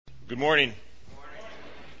Good morning.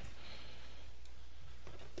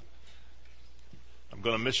 I'm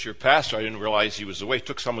going to miss your pastor. I didn't realize he was away.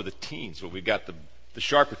 Took some of the teens, but we got the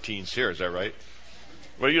sharper teens here. Is that right?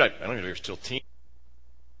 Well, I don't know if you're still teens.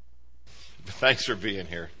 Thanks for being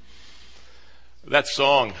here. That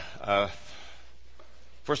song,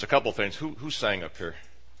 first a couple things. Who sang up here?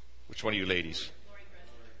 Which one of you ladies?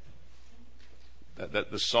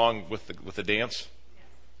 The song with the dance?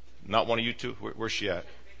 Not one of you two? Where's she at?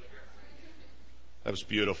 That was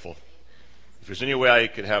beautiful. If there's any way I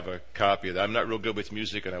could have a copy of that. I'm not real good with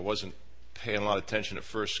music, and I wasn't paying a lot of attention at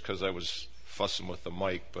first because I was fussing with the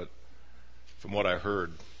mic, but from what I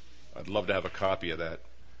heard, I'd love to have a copy of that.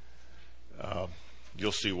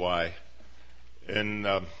 You'll see why. And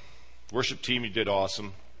worship team, you did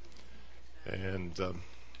awesome. And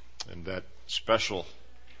that special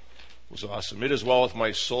was awesome. It is well with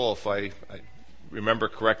my soul. If I remember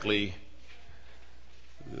correctly,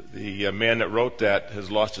 the man that wrote that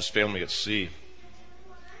has lost his family at sea.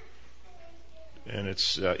 And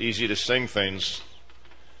it's easy to sing things.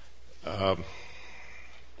 I'm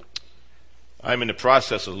in the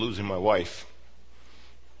process of losing my wife.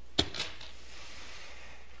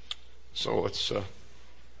 So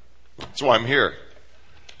that's why I'm here.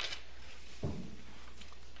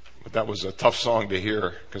 But that was a tough song to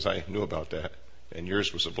hear because I knew about that. And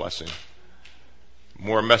yours was a blessing.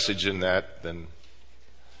 More message in that than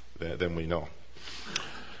we know.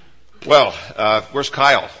 Well, where's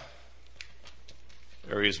Kyle?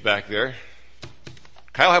 There he is back there.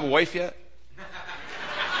 Kyle have a wife yet?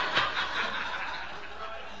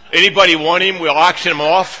 Anybody want him? We'll auction him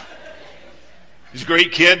off. He's a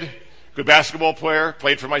great kid, good basketball player.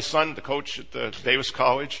 Played for my son, the coach at the Davis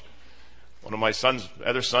College. One of my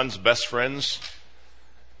other son's best friends.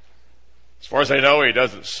 As far as I know, he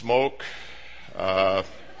doesn't smoke.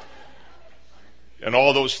 And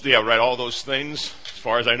all those, all those things. As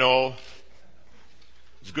far as I know,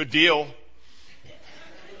 it's a good deal.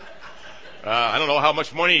 I don't know how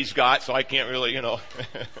much money he's got, so I can't really,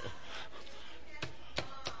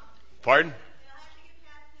 Pardon?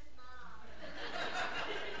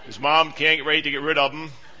 His mom can't get ready to get rid of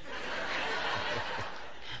him.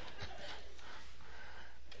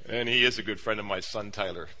 And he is a good friend of my son,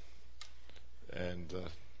 Tyler. And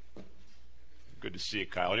good to see you,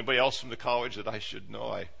 Kyle. Anybody else from the college that I should know?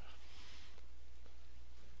 I'd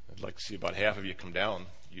like to see about half of you come down.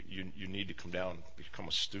 You need to come down, become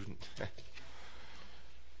a student.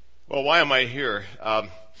 Well, why am I here? To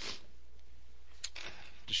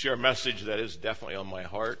share a message that is definitely on my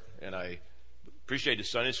heart, and I appreciate the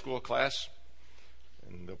Sunday school class.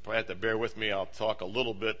 And they'll probably have to bear with me. I'll talk a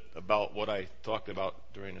little bit about what I talked about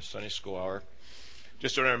during the Sunday school hour.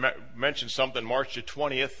 Just to mention something, March the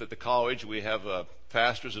 20th at the college, we have a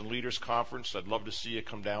Pastors and Leaders Conference. I'd love to see you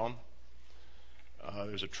come down.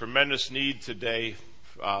 There's a tremendous need today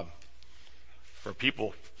for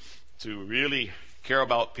people to really care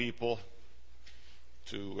about people,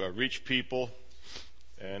 to reach people.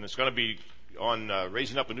 And it's going to be on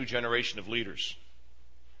raising up a new generation of leaders.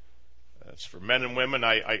 It's for men and women.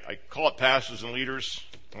 I call it pastors and leaders.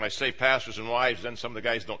 When I say pastors and wives, then some of the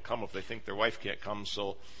guys don't come if they think their wife can't come.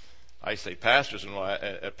 So I say pastors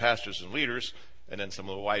and leaders, and then some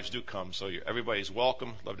of the wives do come. So everybody's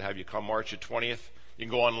welcome. Love to have you come March the 20th. You can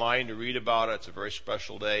go online to read about it. It's a very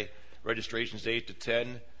special day. Registration's 8 to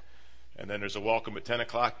 10. And then there's a welcome at 10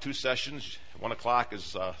 o'clock, 2 sessions. 1 o'clock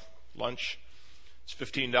is lunch. It's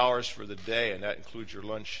 $15 for the day, and that includes your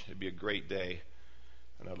lunch. It'd be a great day.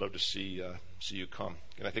 And I'd love to see you come.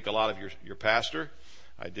 And I think a lot of your pastor.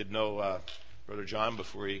 I did know Brother John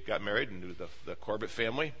before he got married and knew the Corbett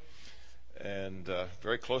family. And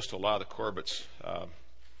very close to a lot of the Corbetts.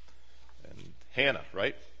 And Hannah,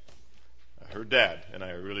 right? Her dad and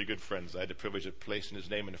I are really good friends. I had the privilege of placing his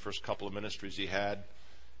name in the first couple of ministries he had.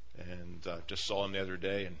 And just saw him the other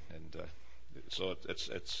day. And so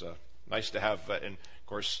it's nice to have, and of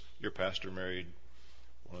course, your pastor married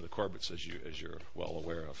one of the Corbetts, as you're well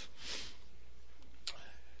aware of.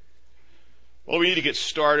 Well, we need to get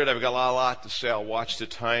started. I've got a lot to say. I'll watch the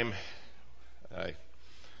time. I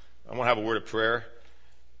want to have a word of prayer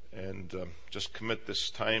and just commit this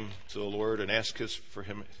time to the Lord and ask him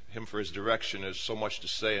for his direction. There's so much to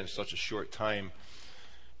say in such a short time,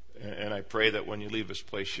 and I pray that when you leave this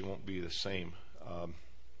place, you won't be the same.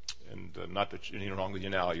 And not that anything wrong with you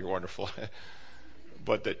now. You're wonderful,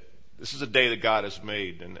 but that this is a day that God has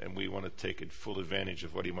made, and we want to take full advantage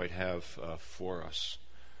of what he might have for us.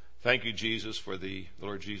 Thank you, Jesus, for the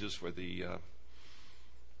Lord Jesus, for the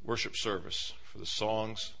worship service, for the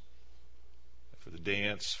songs, for the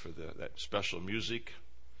dance, for that special music.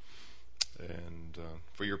 and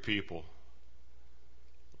for your people.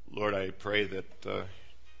 Lord, I pray that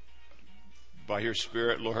by your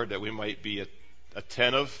Spirit, Lord, that we might be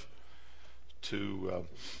attentive to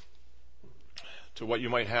what you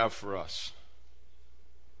might have for us.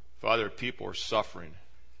 Father, people are suffering.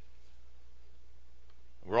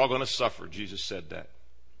 We're all going to suffer. Jesus said that.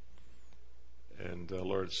 And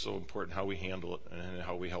Lord, it's so important how we handle it and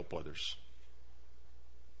how we help others.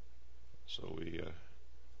 So we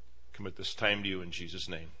commit this time to you in Jesus'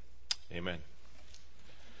 name. Amen.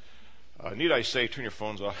 Need I say, turn your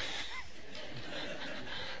phones off?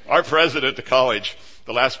 Our president at the college,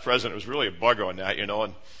 the last president, was really a bugger on that,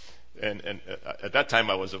 and at that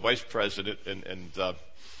time I was a vice president, and so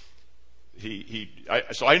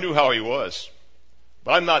I knew how he was,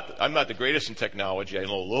 but I'm not the greatest in technology. I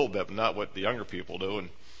know a little bit, but not what the younger people do, and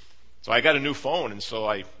so I got a new phone, and so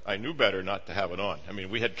I knew better not to have it on. I mean,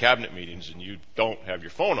 we had cabinet meetings, and you don't have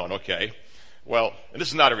your phone on, okay? Well, and this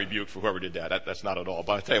is not a rebuke for whoever did that. That's not at all.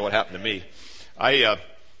 But I'll tell you what happened to me. I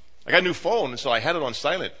got a new phone, and so I had it on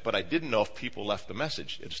silent, but I didn't know if people left the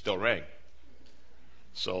message. It still rang.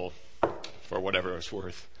 So, for whatever it's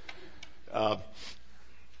worth.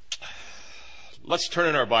 Let's turn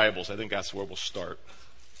in our Bibles. I think that's where we'll start.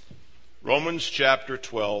 Romans chapter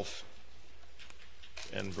 12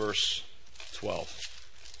 and verse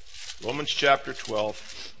 12. Romans chapter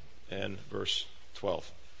 12 and verse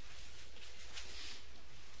 12.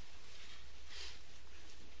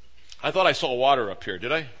 I thought I saw water up here.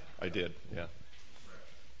 Did I? I did, yeah.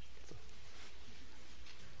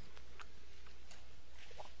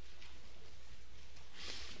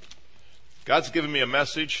 God's given me a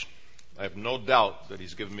message. I have no doubt that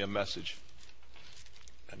he's given me a message.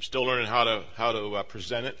 I'm still learning how to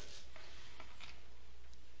present it,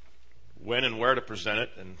 when and where to present it,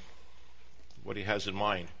 and what he has in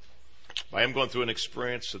mind. I am going through an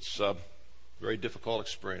experience that's a very difficult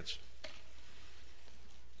experience.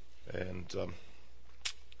 And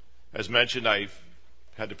as mentioned, I've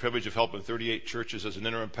had the privilege of helping 38 churches as an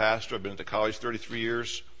interim pastor. I've been at the college 33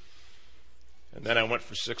 years. And then I went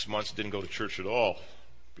for 6 months, didn't go to church at all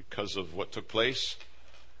because of what took place.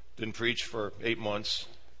 Didn't preach for 8 months.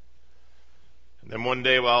 And then one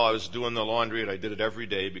day while I was doing the laundry, and I did it every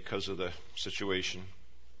day because of the situation,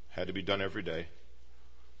 had to be done every day,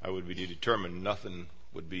 I would be determined nothing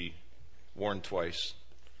would be worn twice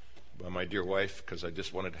by my dear wife, because I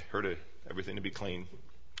just wanted everything to be clean.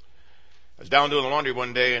 I was down doing the laundry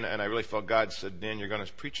one day, and I really felt God said, Dan, you're going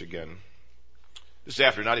to preach again. This is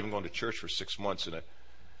after not even going to church for 6 months, and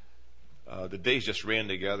the days just ran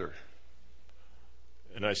together.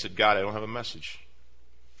 And I said, God, I don't have a message.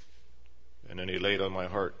 And then he laid on my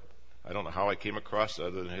heart. I don't know how I came across it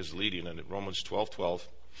other than his leading in Romans 12:12.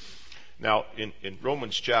 Now, in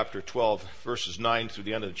Romans chapter 12, verses 9 through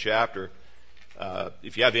the end of the chapter,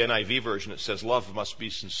 if you have the NIV version, it says love must be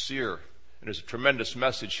sincere. And there's a tremendous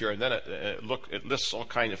message here. And then it lists all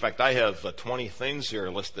kinds. In fact, I have 20 things here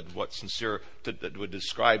listed that would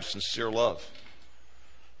describe sincere love.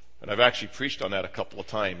 And I've actually preached on that a couple of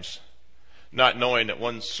times, not knowing that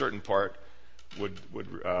one certain part would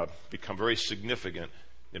become very significant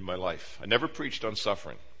in my life. I never preached on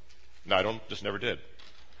suffering. No, just never did.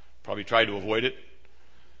 Probably tried to avoid it.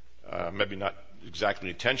 Maybe not exactly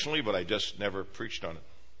intentionally, but I just never preached on it.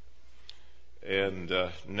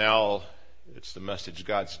 And now it's the message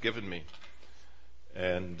God's given me.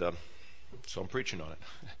 And so I'm preaching on it.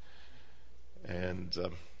 And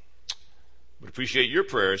would appreciate your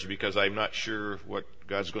prayers, because I'm not sure what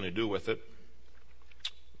God's going to do with it.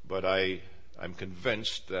 But I'm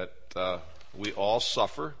convinced that we all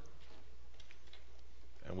suffer,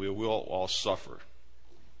 and we will all suffer.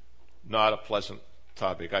 Not a pleasant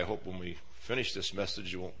topic. I hope when we finish this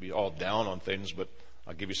message, you won't be all down on things, but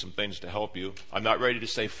I'll give you some things to help you. I'm not ready to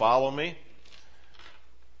say, follow me,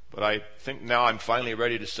 but I think now I'm finally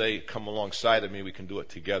ready to say, come alongside of me, we can do it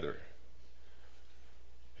together.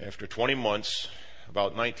 After 20 months,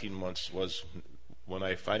 about 19 months was when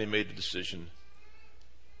I finally made the decision,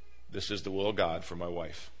 this is the will of God for my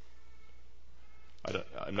wife.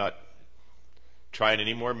 I'm not trying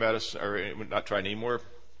any more medicine, or not trying any more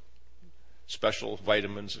special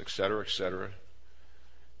vitamins, etc., etc.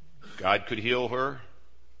 God could heal her.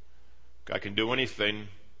 God can do anything,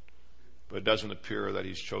 but it doesn't appear that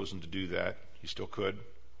he's chosen to do that. He still could.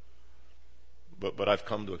 But I've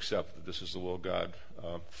come to accept that this is the will of God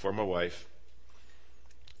for my wife.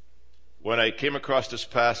 When I came across this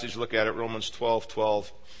passage, look at it, Romans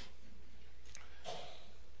 12:12.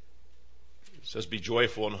 It says, be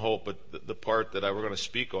joyful in hope, but the part that we're going to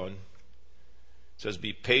speak on, it says,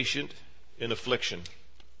 be patient in affliction.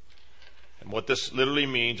 And what this literally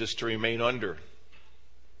means is to remain under.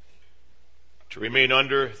 To remain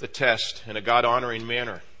under the test in a God-honoring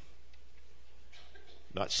manner.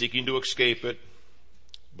 Not seeking to escape it,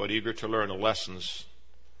 but eager to learn the lessons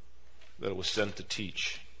that it was sent to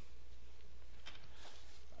teach.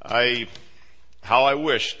 How I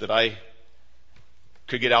wish that I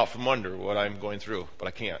could get out from under what I'm going through, but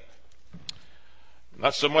I can't.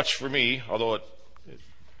 Not so much for me, although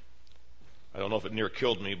I don't know if it near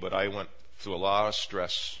killed me, but I went through a lot of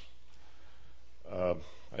stress. I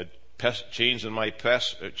had pains in my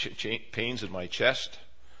chest.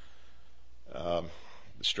 The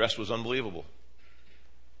stress was unbelievable.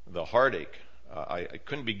 The heartache. I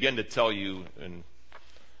couldn't begin to tell you in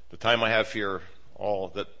the time I have here all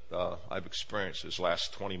that I've experienced this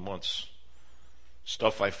last 20 months.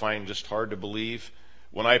 Stuff I find just hard to believe.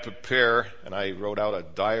 When I prepare, and I wrote out a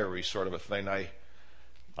diary sort of a thing, I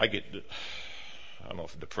get, I don't know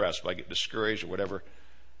if depressed, but I get discouraged or whatever.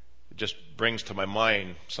 It just brings to my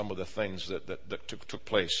mind some of the things that took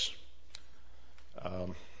place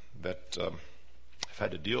that I've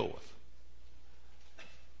had to deal with.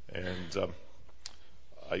 And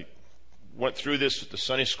I went through this at the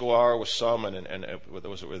Sunday school hour with some and with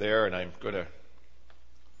those that were there, and I'm going to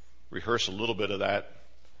rehearse a little bit of that.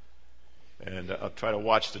 And I'll try to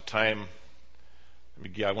watch the time.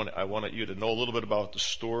 I want you to know a little bit about the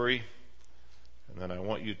story, and then I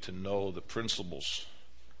want you to know the principles.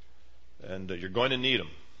 And you're going to need them.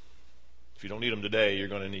 If you don't need them today, you're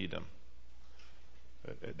going to need them.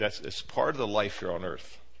 It's part of the life here on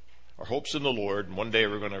earth. Our hope's in the Lord, and one day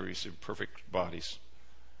we're going to receive perfect bodies,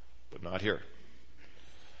 but not here.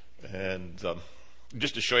 And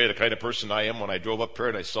just to show you the kind of person I am, when I drove up here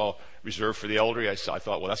and I saw reserved for the elderly, I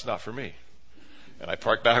thought, well, that's not for me. And I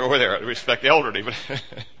parked back over there. I respect the elderly, but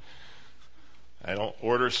I don't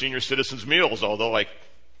order senior citizens meals, although I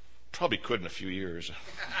probably could in a few years.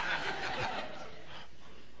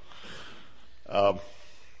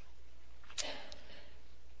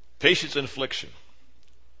 Patience and affliction.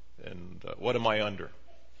 And what am I under?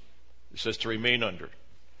 It says to remain under.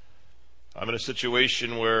 I'm in a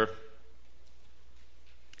situation where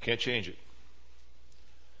I can't change it.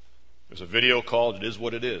 There's a video called It Is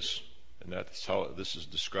What It Is, and that's how this is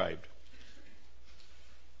described.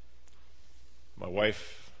 My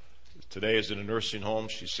wife today is in a nursing home.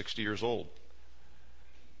 She's 60 years old.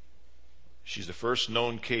 She's the first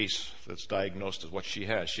known case that's diagnosed as what she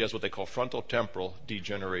has. She has what they call frontotemporal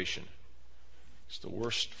degeneration. It's the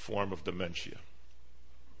worst form of dementia.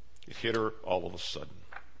 It hit her all of a sudden.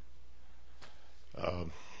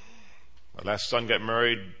 My last son got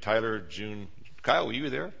married, Tyler, June. Kyle, were you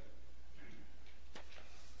there?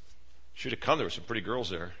 Should have come. There were some pretty girls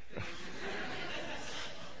there.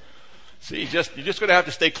 See, you're just going to have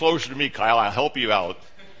to stay closer to me, Kyle. I'll help you out.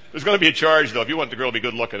 There's going to be a charge, though. If you want the girl to be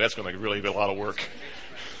good looking, that's going to really be a lot of work.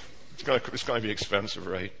 It's going to be expensive,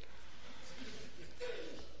 right?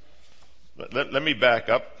 Let me back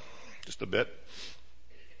up just a bit.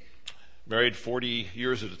 Married 40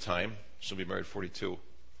 years at a time. She'll be married 42.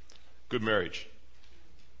 Good marriage.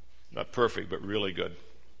 Not perfect, but really good.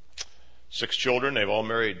 6 children. They've all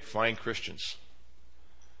married fine Christians.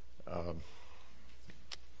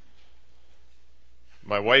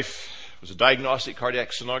 My wife was a diagnostic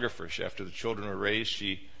cardiac sonographer. After the children were raised,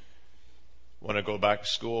 she wanted to go back to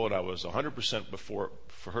school, and I was 100% for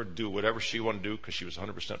her to do whatever she wanted to do, because she was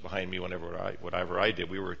 100% behind me whatever I did.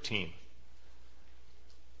 We were a team.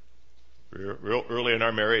 Real early in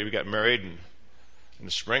our marriage, we got married, and in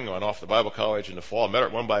the spring went off to Bible college. In the fall, I met her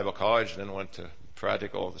at one Bible college, and then went to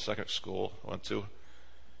practical, the second school I went to.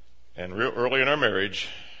 And real early in our marriage,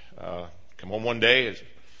 come home one day,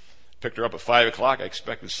 picked her up at 5 o'clock. I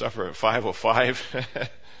expected supper at 5:05,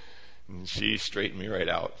 and she straightened me right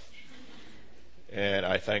out. And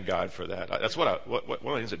I thank God for that. That's one of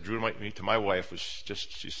the things that drew me to my wife was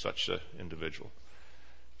just she's such an individual.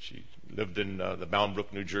 She lived in the Bound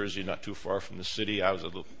Brook, New Jersey, not too far from the city. I was a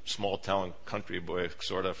little small town country boy,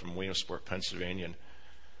 sort of, from Williamsport, Pennsylvania. And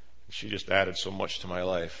she just added so much to my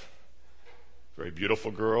life. Very beautiful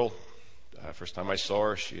girl. First time I saw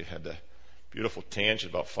her, she had a beautiful tan. She's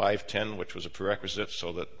about 5'10", which was a prerequisite,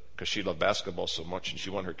 so that because she loved basketball so much and she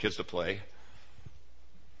wanted her kids to play.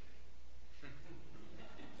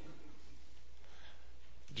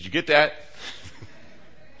 Did you get that?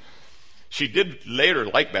 She did later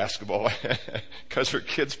like basketball because her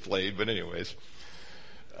kids played, but anyways.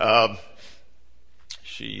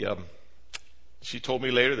 She told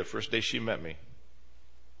me later, the first day she met me,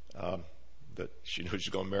 that she knew she was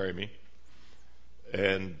going to marry me.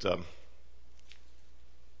 And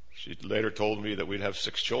she later told me that we'd have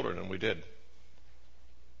 6 children, and we did.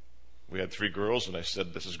 we had 3 girls, and I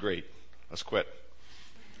said, this is great. Let's quit.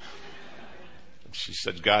 And she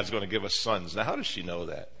said, God's going to give us sons. Now, how does she know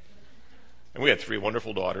that? And we had 3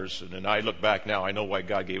 wonderful daughters. And then I look back now, I know why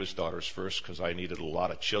God gave us daughters first, because I needed a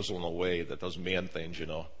lot of chiseling away that those man things, you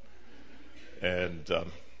know. And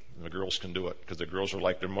the girls can do it, because the girls are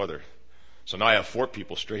like their mother. So now I have 4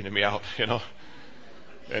 people straightening me out, you know.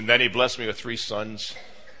 And then he blessed me with 3 sons.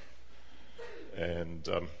 And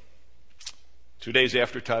 2 days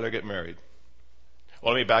after Tyler got married.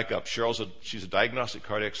 Well, let me back up. She's a diagnostic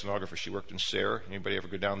cardiac sonographer. She worked in SARE. Anybody ever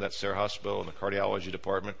go down to that SARE hospital in the cardiology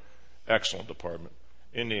department? Excellent department.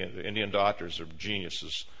 The Indian doctors are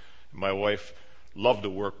geniuses. My wife loved to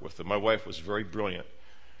work with them. My wife was very brilliant.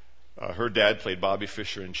 Her dad played Bobby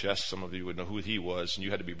Fischer in chess. Some of you would know who he was, and you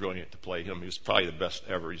had to be brilliant to play him. He was probably the best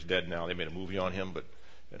ever. He's dead now. They made a movie on him,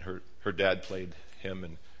 and her dad played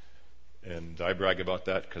him, and I brag about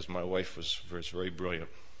that because my wife was very brilliant.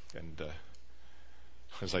 And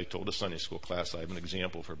as I told the Sunday school class, I have an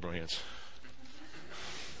example of her brilliance.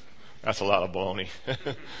 That's a lot of baloney.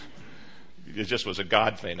 It just was a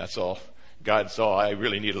God thing, that's all. God saw I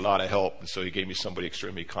really need a lot of help, and so he gave me somebody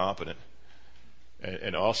extremely competent.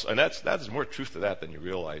 And that's more truth to that than you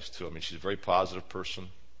realize, too. I mean, she's a very positive person.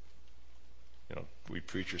 You know, we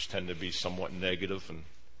preachers tend to be somewhat negative, and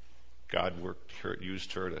God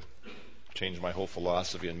used her to change my whole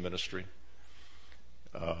philosophy in ministry.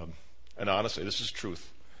 And honestly, this is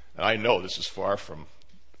truth. And I know this is far from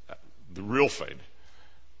the real thing.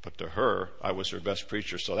 But to her, I was her best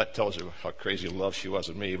preacher, so that tells you how crazy in love she was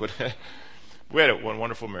with me. But we had one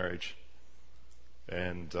wonderful marriage.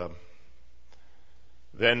 And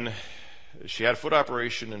then she had a foot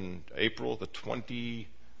operation in April the 26th,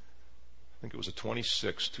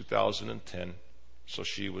 2010. So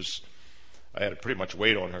I had to pretty much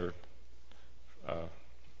wait on her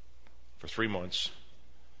for 3 months.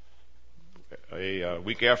 A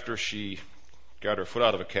week after she got her foot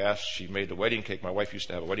out of a cast, she made the wedding cake. My wife used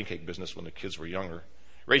to have a wedding cake business when the kids were younger.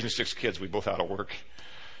 Raising 6 kids, we both out of work.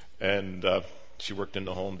 And she worked in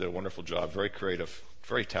the home, did a wonderful job, very creative,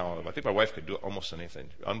 very talented. I think my wife could do almost anything.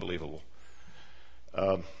 Unbelievable.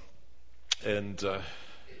 And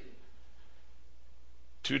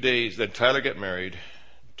 2 days, then Tyler got married.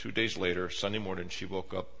 2 days later, Sunday morning, she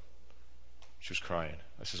woke up. She was crying.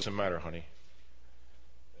 I said, what's the matter, honey?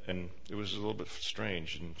 And it was a little bit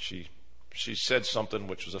strange. And she said something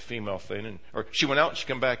which was a female thing. Or she went out and she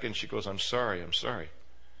came back and she goes, I'm sorry. And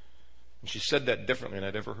she said that differently than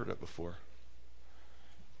I'd ever heard it before.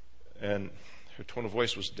 And her tone of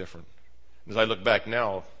voice was different. As I look back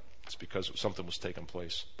now, it's because something was taking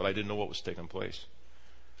place. But I didn't know what was taking place.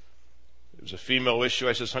 It was a female issue.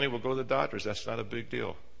 I says, honey, we'll go to the doctors. That's not a big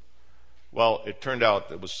deal. Well, it turned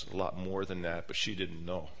out it was a lot more than that, but she didn't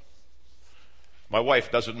know. My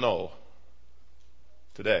wife doesn't know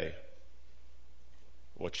today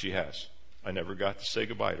what she has. I never got to say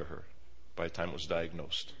goodbye to her by the time it was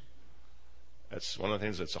diagnosed. That's one of the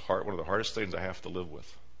things one of the hardest things I have to live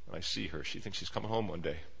with. And I see her. She thinks she's coming home one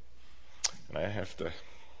day. And I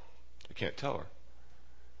can't tell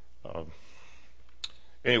her.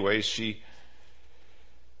 Anyways, she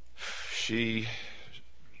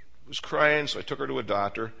was crying, so I took her to a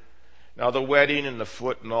doctor. Now, the wedding and the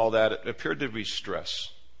foot and all that, it appeared to be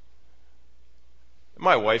stress.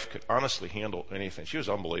 My wife could honestly handle anything. She was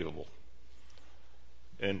unbelievable.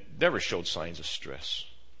 And never showed signs of stress.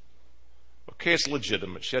 Okay, it's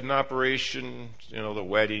legitimate. She had an operation, the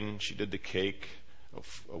wedding. She did the cake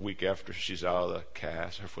a week after she's out of the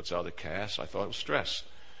cast. Her foot's out of the cast. I thought it was stress.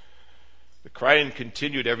 The crying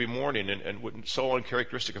continued every morning, and so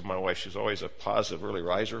uncharacteristic of my wife. She's always a positive early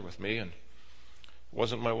riser with me, and it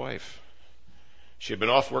wasn't my wife. She had been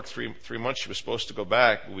off work three months. She was supposed to go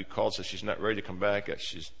back, but we called, said she's not ready to come back. We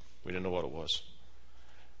didn't know what it was.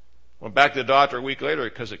 Went back to the doctor a week later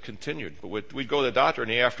because it continued. But we'd go to the doctor in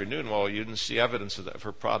the afternoon. Well, you didn't see evidence of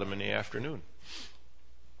her problem in the afternoon.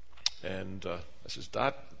 And I says,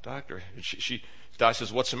 doctor. And Doc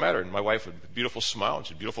says, what's the matter? And my wife, with a beautiful smile, and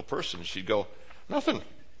she's a beautiful person, and she'd go, nothing.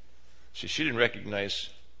 She didn't recognize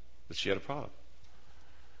that she had a problem.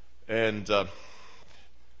 And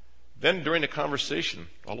then during the conversation,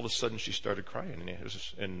 all of a sudden she started crying.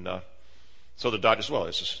 And so the doctor said, well,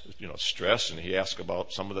 it's just, stress. And he asked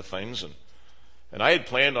about some of the things. And I had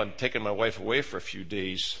planned on taking my wife away for a few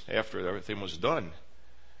days after everything was done.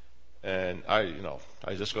 And I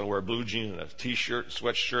was just going to wear blue jeans and a t-shirt,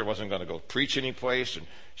 sweatshirt. I wasn't going to go preach any place. And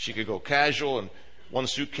she could go casual and one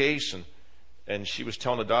suitcase. And she was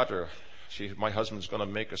telling the doctor, my husband's going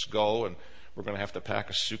to make us go, and we're going to have to pack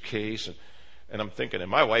a suitcase. And I'm thinking, and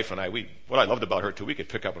my wife and I, what I loved about her too, we could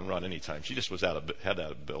pick up and run anytime. She just had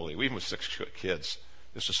that ability. We even with 6 kids.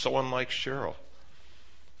 This is so unlike Cheryl.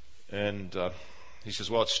 And he says,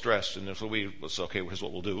 well, it's stress. And so it's okay, here's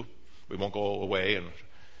what we'll do. We won't go away. And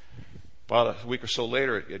about a week or so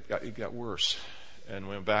later, it got worse. And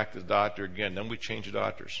we went back to the doctor again. Then we changed the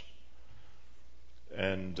doctors.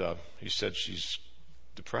 And he said she's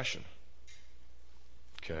depression.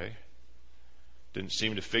 Okay. Didn't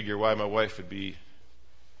seem to figure why my wife would be,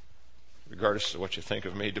 regardless of what you think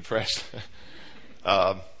of me, depressed.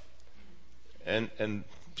 And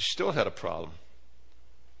she still had a problem.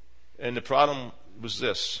 And the problem was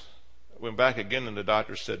this. I went back again and the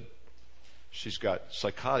doctor said she's got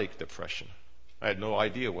psychotic depression. I had no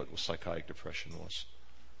idea what psychotic depression was.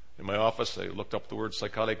 In my office, I looked up the word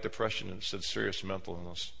psychotic depression and it said serious mental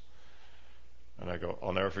illness. And I go,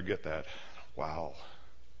 I'll never forget that. Wow.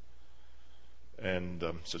 And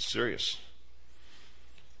said serious.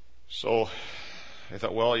 So I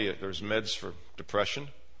thought, well, there's meds for depression.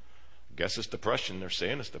 I guess it's depression. They're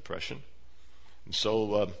saying it's depression. And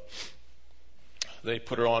so they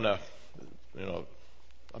put her on a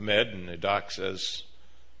med, and the doc says,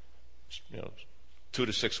 2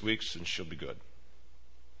 to 6 weeks and she'll be good.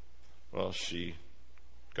 Well, she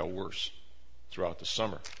got worse throughout the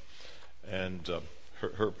summer. And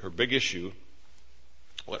her big issue,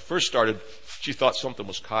 well, it first started, she thought something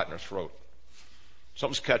was caught in her throat.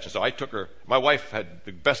 Something's catching. So I took her. My wife had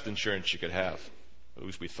the best insurance she could have, at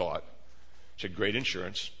least we thought. She had great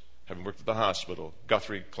insurance, having worked at the hospital,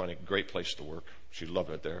 Guthrie Clinic, great place to work. She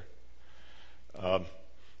loved it there.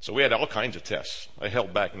 So we had all kinds of tests. I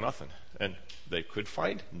held back nothing, and they could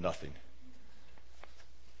find nothing.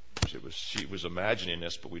 She was imagining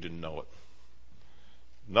this, but we didn't know it.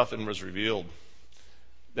 Nothing was revealed.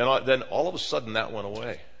 Then all of a sudden that went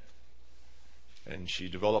away. And she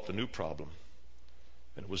developed a new problem.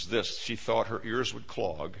 And it was this. She thought her ears would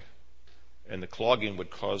clog, and the clogging would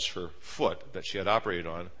cause her foot that she had operated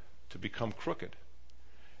on to become crooked.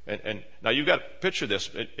 And now you've got to picture this.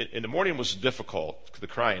 In the morning was difficult, the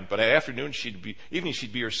crying, but in the afternoon evening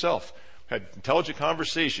she'd be herself. Had intelligent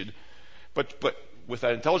conversation, but with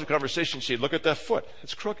that intelligent conversation, she'd look at that foot.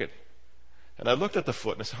 It's crooked. And I looked at the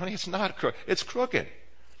foot and I said, honey, it's not crooked. It's crooked.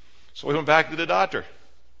 So we went back to the doctor.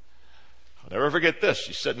 I'll never forget this.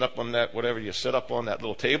 She's sitting up on that, whatever you sit up on, that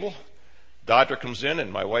little table. Doctor comes in,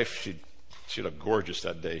 and my wife, she looked gorgeous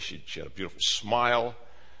that day. She had a beautiful smile,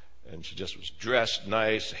 and she just was dressed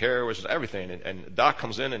nice. Hair was everything. And the doc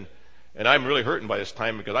comes in, and I'm really hurting by this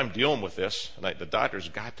time because I'm dealing with this. And the doctor's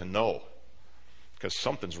got to know because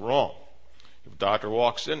something's wrong. If the doctor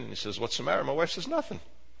walks in and he says, what's the matter? My wife says, nothing.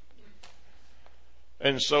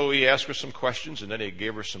 And so he asked her some questions, and then he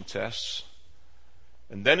gave her some tests.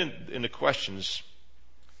 And then in the questions,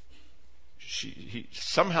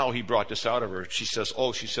 somehow he brought this out of her. She says,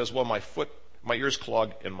 well, my ear's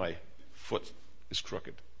clogged and my foot is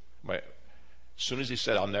crooked. As soon as he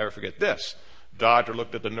said, I'll never forget this. Doctor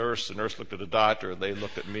looked at the nurse looked at the doctor, they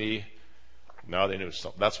looked at me. Now they knew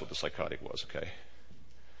something. That's what the psychotic was, okay?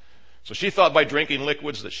 So she thought by drinking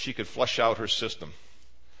liquids that she could flush out her system.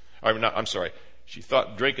 She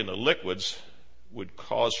thought drinking the liquids would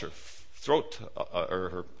cause her throat or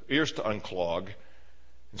her ears to unclog.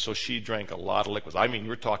 And so she drank a lot of liquids. I mean,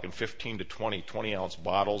 you're talking 15 to 20-ounce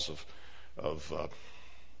bottles of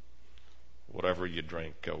whatever you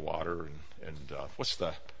drink, water and what's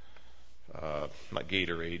the, not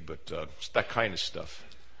Gatorade, but that kind of stuff.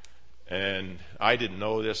 And I didn't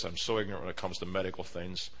know this. I'm so ignorant when it comes to medical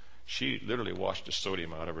things. She literally washed the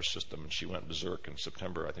sodium out of her system, and she went berserk in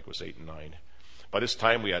September, I think it was 8 and 9. By this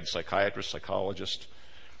time, we had psychiatrists, psychologists.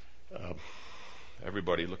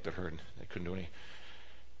 Everybody looked at her, and they couldn't do any.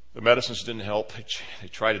 The medicines didn't help. They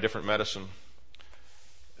tried a different medicine,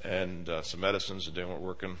 and some medicines that weren't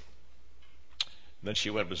working. And then she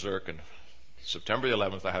went berserk, and September the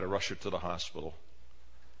 11th, I had to rush her to the hospital.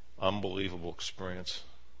 Unbelievable experience.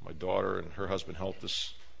 My daughter and her husband helped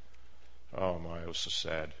us. Oh my, it was so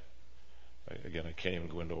sad. I can't even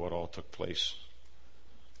go into what all took place.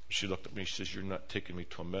 She looked at me, she says, you're not taking me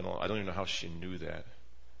to a mental. I don't even know how she knew that.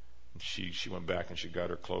 And she went back and she got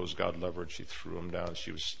her clothes, God love her, and she threw them down.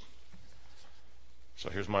 So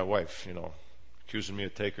here's my wife, accusing me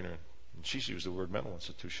of taking her. And she used the word mental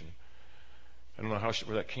institution. I don't know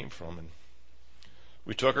where that came from. And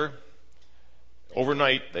we took her.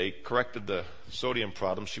 Overnight, they corrected the sodium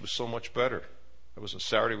problem. She was so much better. It was a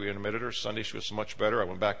Saturday, we admitted her. Sunday, she was so much better. I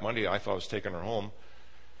went back Monday. I thought I was taking her home.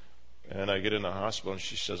 And I get in the hospital, and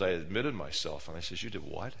she says, I admitted myself. And I says, you did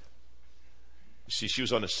what? You see, she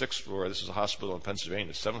was on the 6th floor. This is a hospital in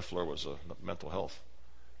Pennsylvania. The 7th floor was mental health.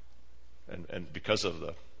 And because of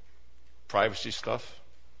the privacy stuff,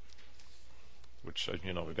 which,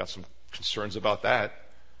 we've got some concerns about that,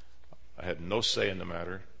 I had no say in the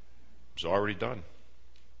matter. It was already done.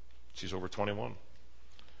 She's over 21.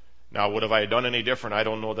 Now, would have I done any different? I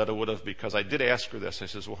don't know that I would have, because I did ask her this. I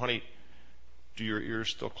says, well, honey, do your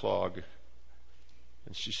ears still clog?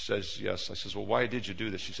 And she says, yes. I says, well, why did you do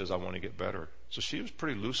this? She says, I want to get better. So she was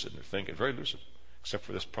pretty lucid in her thinking, very lucid, except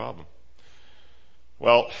for this problem.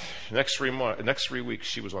 Well, next 3 weeks,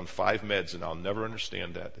 she was on 5 meds, and I'll never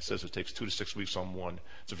understand that. It says it takes 2 to 6 weeks on one.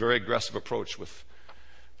 It's a very aggressive approach with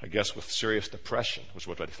serious depression, was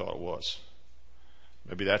what I thought it was.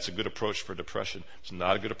 Maybe that's a good approach for depression. It's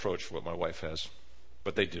not a good approach for what my wife has.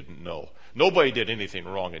 But they didn't know. Nobody did anything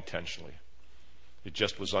wrong intentionally. It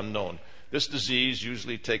just was unknown. This disease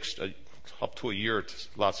usually takes up to a year,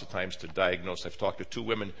 lots of times, to diagnose. I've talked to 2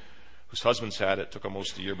 women whose husbands had it. It took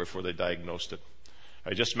almost a year before they diagnosed it.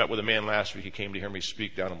 I just met with a man last week. He came to hear me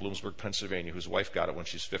speak down in Bloomsburg, Pennsylvania, whose wife got it when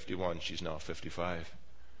she's 51. She's now 55.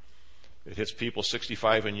 It hits people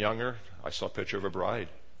 65 and younger. I saw a picture of a bride.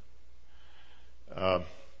 The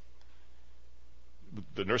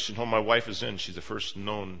nursing home my wife is in, she's the first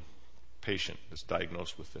known patient that's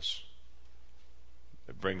diagnosed with this.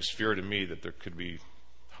 It brings fear to me that there could be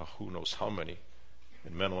who knows how many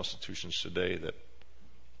in mental institutions today that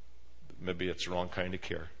maybe it's the wrong kind of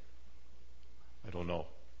care. I don't know.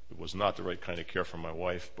 It was not the right kind of care for my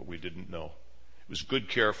wife, but we didn't know. It was good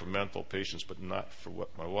care for mental patients, but not for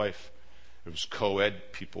what my wife. It was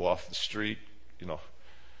co-ed, people off the street.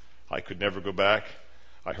 I could never go back.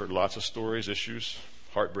 I heard lots of stories, issues,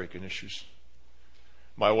 heartbreaking issues.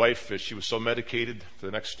 My wife, she was so medicated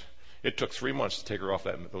it took 3 months to take her off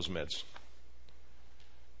those meds.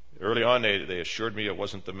 Early on, they assured me it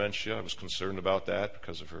wasn't dementia. I was concerned about that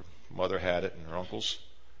because of her mother had it and her uncles.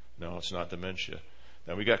 No, it's not dementia.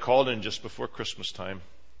 Then we got called in just before Christmas time.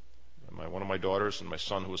 One of my daughters and my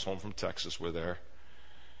son, who was home from Texas, were there.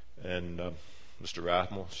 And Mr.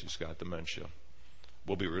 Rathmel, she's got dementia.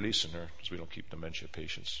 We'll be releasing her because we don't keep dementia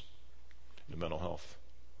patients in mental health.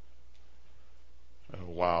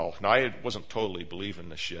 Wow. Now, I wasn't totally believing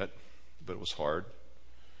this yet, but it was hard.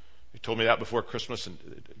 They told me that before Christmas, and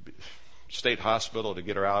state hospital, to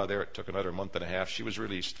get her out of there, it took another month and a half. She was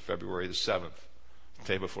released February the 7th, the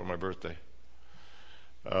day before my birthday.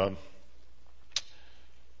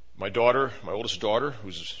 My daughter, my oldest daughter,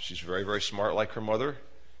 she's very, very smart like her mother,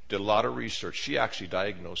 did a lot of research. She actually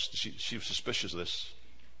diagnosed, she was suspicious of this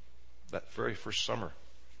that very first summer.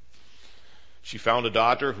 She found a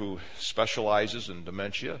doctor who specializes in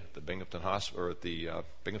dementia at the Binghamton Hospital, or at the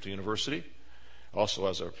Binghamton University. Also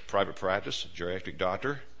has a private practice, a geriatric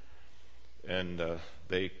doctor. And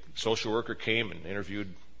social worker came and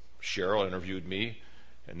interviewed Cheryl, interviewed me,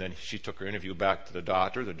 and then she took her interview back to the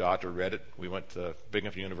doctor. The doctor read it. We went to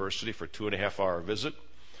Binghamton University for a 2.5-hour visit,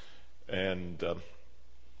 and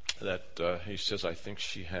he says, I think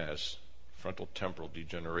she has frontal temporal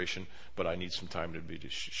degeneration, but I need some time to be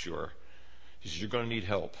sure. He says, you're going to need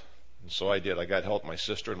help. And so I did. I got help. My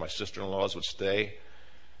sister and my sister-in-laws would stay.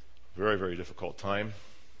 Very, very difficult time.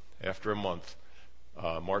 After a month,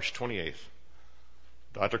 March 28th,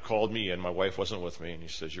 doctor called me, and my wife wasn't with me, and he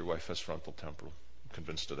says, your wife has frontal temporal. I'm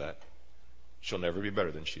convinced of that. She'll never be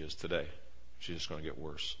better than she is today. She's just going to get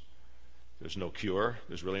worse. There's no cure.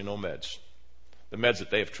 There's really no meds. The meds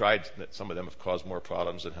that they have tried, some of them have caused more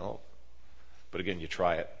problems than help. But again, you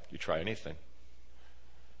try it. You try anything.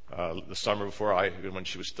 The summer before, when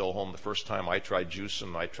she was still home the first time, I tried juice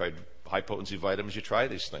and I tried high-potency vitamins. You try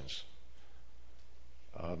these things.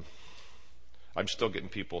 I'm still getting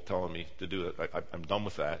people telling me to do it. I'm done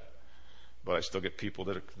with that. But I still get people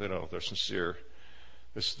that are, they're sincere.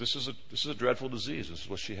 This is a dreadful disease. This is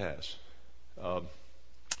what she has.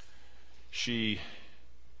 She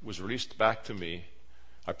was released back to me.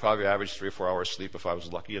 I probably averaged 3 or 4 hours sleep if I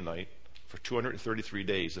was lucky a night, for 233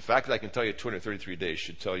 days. The fact that I can tell you 233 days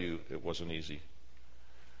should tell you it wasn't easy.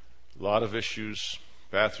 A lot of issues,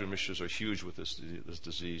 bathroom issues are huge with this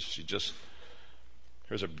disease.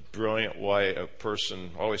 Here's a brilliant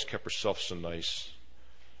person, always kept herself so nice.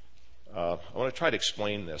 I want to try to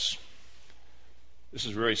explain this. This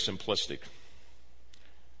is very simplistic.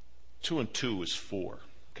 2 and 2 is 4.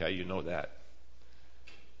 Okay, you know that.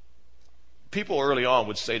 People early on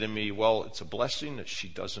would say to me, well, it's a blessing that she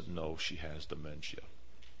doesn't know she has dementia.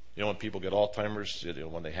 When people get Alzheimer's,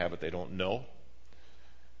 when they have it, they don't know.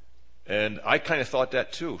 And I kind of thought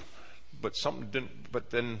that too. But something didn't. But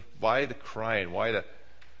then why the crying? Why the...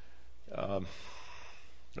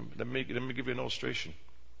 Let me give you an illustration.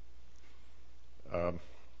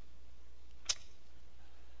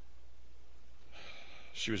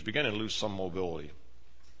 she was beginning to lose some mobility.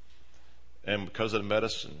 And because of the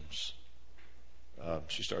medicines,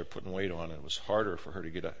 she started putting weight on, and it was harder for her to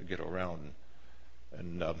get around.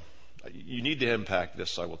 And you need to impact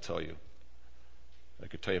this, I will tell you. I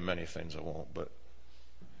could tell you many things, I won't, but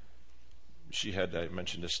I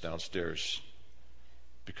mentioned this downstairs,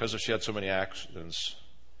 because she had so many accidents,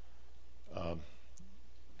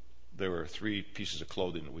 there were 3 pieces of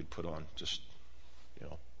clothing that we'd put on, just,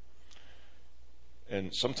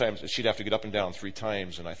 and sometimes she'd have to get up and down 3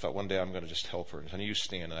 times, and I thought one day I'm going to just help her. And honey, you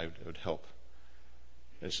stand, and I would help.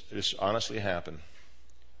 This honestly happened.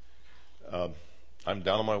 I'm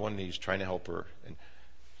down on my one knees trying to help her. And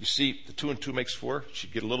you see, the 2 and 2 makes 4.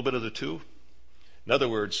 She'd get a little bit of the 2. In other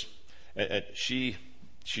words, she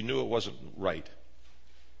knew it wasn't right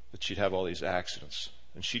that she'd have all these accidents.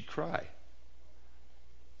 And she'd cry.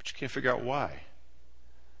 But you can't figure out why.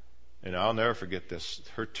 And I'll never forget this.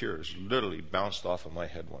 Her tears literally bounced off of my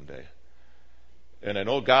head one day. And I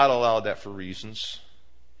know God allowed that for reasons.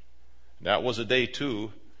 And that was a day,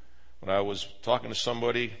 too, when I was talking to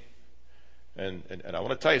somebody. And I want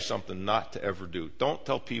to tell you something not to ever do. Don't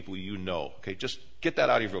tell people you know. Okay, just get that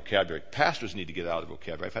out of your vocabulary. Pastors need to get out of the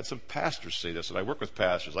vocabulary. I've had some pastors say this, and I work with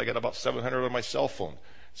pastors. I got about 700 on my cell phone.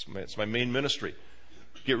 It's my main ministry.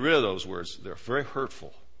 Get rid of those words. They're very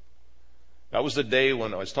hurtful. That was the day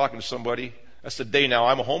when I was talking to somebody. That's the day now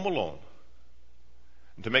I'm home alone.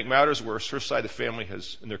 And to make matters worse, her side of the family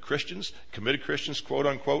and they're Christians, committed Christians, quote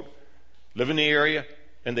unquote, live in the area,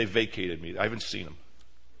 and they vacated me. I haven't seen them.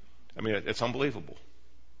 I mean, it's unbelievable.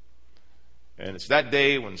 And it's that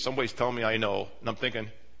day when somebody's telling me I know, and I'm thinking,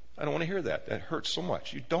 I don't want to hear that. That hurts so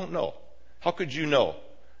much. You don't know. How could you know?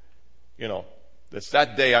 It's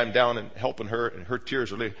that day I'm down and helping her, and her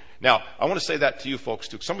tears are leaving. Now, I want to say that to you folks,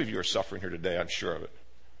 too. Some of you are suffering here today, I'm sure of it.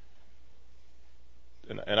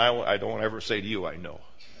 And I don't want to ever say to you, I know.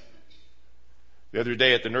 The other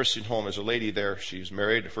day at the nursing home, there's a lady there. She's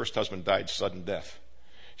married. Her first husband died sudden death.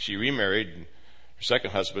 She remarried, and her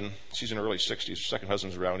second husband, she's in her early 60s. Her second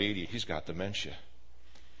husband's around 80. He's got dementia.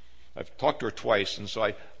 I've talked to her twice, and so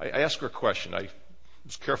I asked her a question. I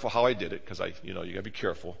was careful how I did it, because you got to be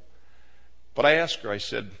careful. But I asked her, I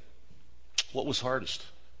said, what was hardest?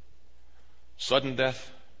 Sudden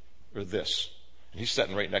death or this? And he's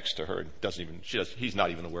sitting right next to her and he's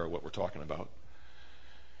not even aware of what we're talking about.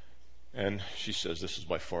 And she says, this is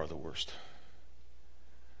by far the worst.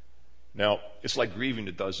 Now, it's like grieving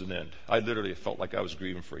that doesn't end. I literally felt like I was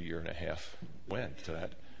grieving for a year and a half. Went to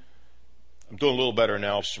that. I'm doing a little better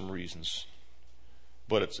now for some reasons.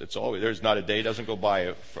 But it's always, there's not a day doesn't go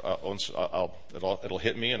by. It'll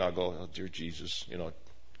hit me, and I'll go, oh, dear Jesus,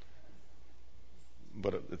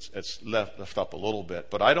 But it's left up a little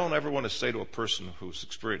bit. But I don't ever want to say to a person who's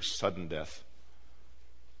experienced sudden death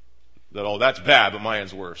that, oh, that's bad, but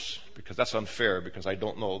mine's worse, because that's unfair. Because I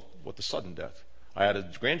don't know what the sudden death. I had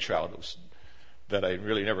a grandchild that I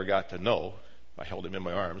really never got to know. I held him in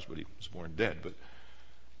my arms, but he was born dead. But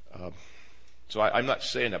so I'm not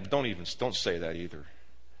saying that. But don't say that either.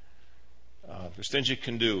 There's things you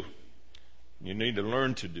can do. You need to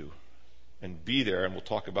learn to do and be there, and we'll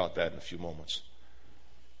talk about that in a few moments.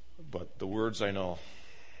 But the words I know,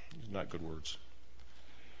 not good words.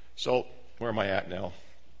 So where am I at now?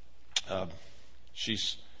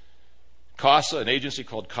 She's CASA, an agency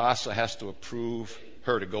called CASA, has to approve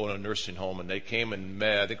her to go in a nursing home, and they came in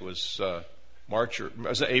May. I think it was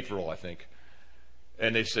April, I think.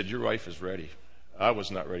 And they said, your wife is ready. I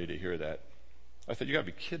was not ready to hear that. I thought, you got to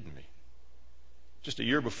be kidding me. Just a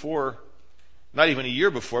year before, not even a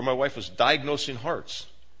year before, my wife was diagnosing hearts.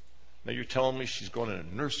 Now you're telling me she's going in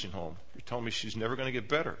a nursing home. You're telling me she's never going to get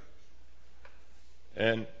better.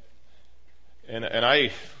 And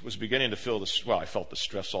I was beginning to feel this. Well, I felt the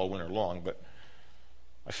stress all winter long, but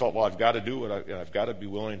I felt, well, I've got to do what I've got to be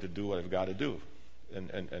willing to do what I've got to do,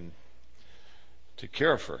 and to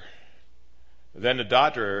care for her. Then the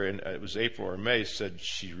doctor, and it was April or May, said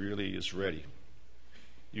she really is ready.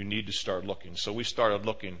 You need to start looking. So we started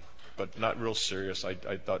looking, but not real serious. I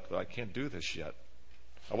thought, well, I can't do this yet.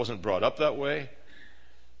 I wasn't brought up that way.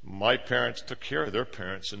 My parents took care of their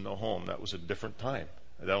parents in the home. That was a different time.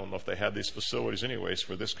 I don't know if they had these facilities anyways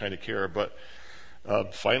for this kind of care, but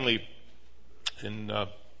finally in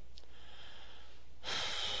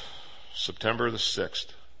September the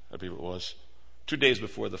 6th, I believe it was, 2 days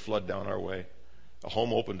before the flood down our way, a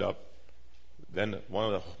home opened up. Then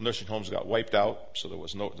one of the nursing homes got wiped out, so there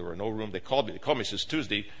were no room. They called me, says,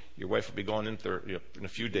 Tuesday, your wife will be gone in a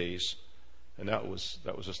few days. And that was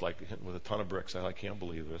just like hitting with a ton of bricks. I can't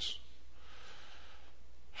believe this.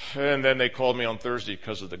 And then they called me on Thursday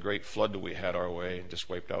because of the great flood that we had our way and just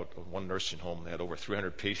wiped out one nursing home. They had over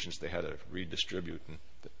 300 patients they had to redistribute. And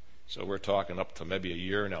so we're talking up to maybe a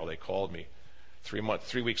year now. They called me 3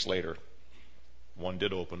 weeks later. One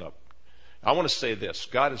did open up. I want to say this.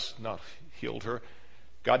 God has not healed her.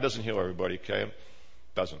 God doesn't heal everybody, okay?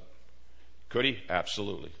 Doesn't. Could he?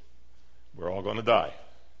 Absolutely. We're all going to die.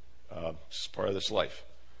 It's part of this life.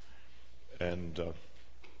 And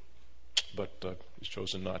but he's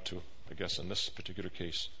chosen not to, I guess, in this particular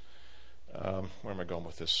case. Where am I going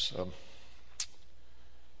with this?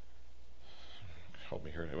 Help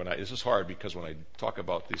me here. This is hard because when I talk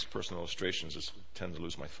about these personal illustrations, I tend to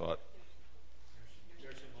lose my thought.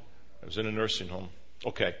 I was in a nursing home.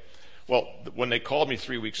 Okay. Well, when they called me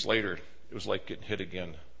 3 weeks later, it was like getting hit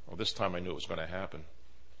again. Well, this time I knew it was going to happen.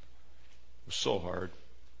 It was so hard.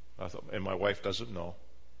 I thought, and my wife doesn't know.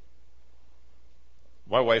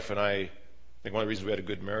 My wife and I think one of the reasons we had a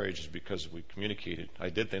good marriage is because we communicated. I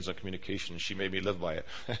did things on communication, and she made me live by it.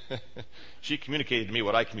 She communicated to me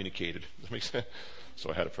what I communicated. Does that make sense? So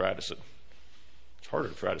I had to practice it. It's harder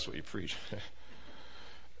to practice what you preach.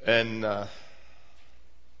 And I'll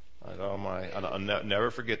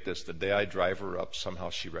never forget this. The day I drive her up, somehow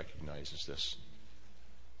she recognizes this.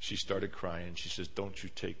 She started crying. She says, "Don't you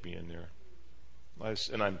take me in there."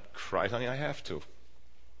 And I'm crying. Honey, I have to.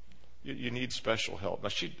 You need special help. Now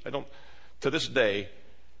to this day,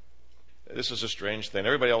 this is a strange thing.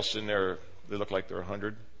 Everybody else in there, they look like they're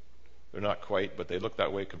 100. They're not quite, but they look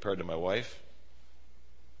that way compared to my wife.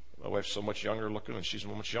 My wife's so much younger looking, and she's so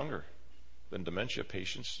much younger than dementia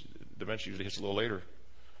patients. Dementia usually hits a little later.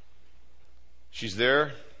 She's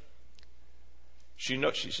there.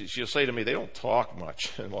 She'll say to me, they don't talk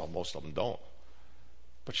much. Well, most of them don't.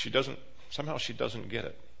 But somehow she doesn't get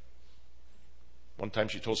it. One time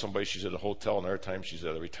she told somebody she's at a hotel, another time she's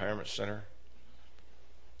at a retirement center.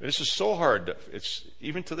 And this is so hard.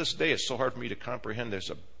 Even to this day, it's so hard for me to comprehend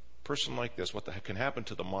there's a person like this, what the heck can happen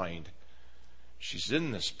to the mind. She's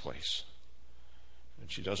in this place,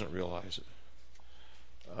 and she doesn't realize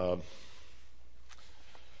it.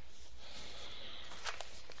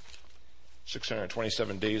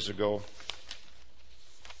 627 days ago,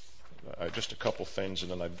 just a couple things,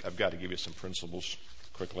 and then I've got to give you some principles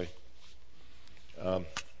quickly.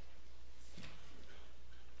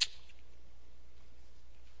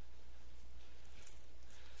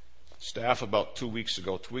 Staff about 2 weeks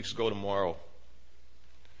ago tomorrow.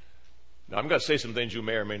 Now I'm going to say some things you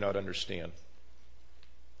may or may not understand.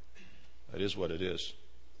 That is what it is.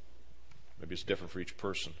 Maybe it's different for each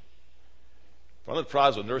person. One of the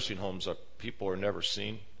problems with nursing homes are people are never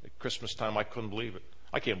seen. At Christmas time, I couldn't believe it.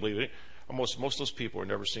 I can't believe it. Most of those people are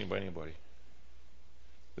never seen by anybody.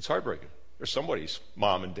 It's heartbreaking. They're somebody's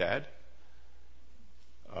mom and dad,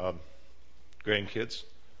 grandkids.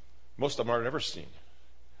 Most of them are never seen.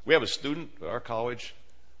 We have a student at our college.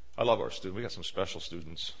 I love our students. We got some special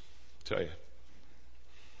students, I'll tell you.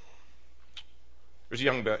 There's a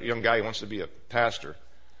young guy who wants to be a pastor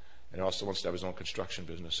and also wants to have his own construction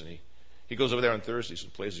business. And he goes over there on Thursdays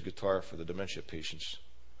and plays the guitar for the dementia patients.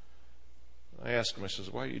 I asked him, I says,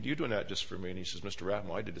 "Why are you doing that just for me?" And he says, "Mr.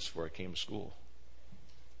 Ratmo, I did this before I came to school."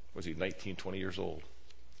 Was he 19, 20 years old?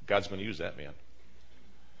 God's going to use that man.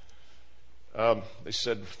 They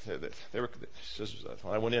said,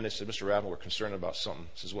 when I went in, they said, "Mr. Ratmo, we're concerned about something."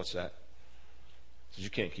 He says, "What's that?" He says, "You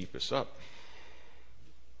can't keep this up."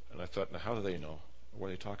 And I thought, now how do they know? What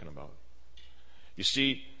are they talking about? You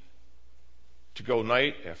see, to go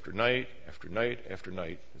night after night after night after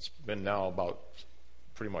night, it's been now about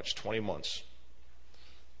pretty much 20 months.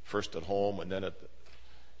 First at home, and then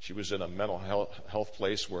she was in a mental health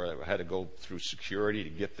place where I had to go through security to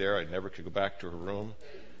get there. I never could go back to her room.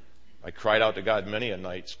 I cried out to God many a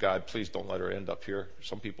nights, "God, please don't let her end up here."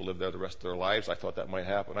 Some people live there the rest of their lives. I thought that might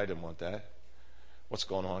happen. I didn't want that. What's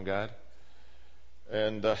going on, God?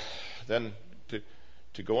 And then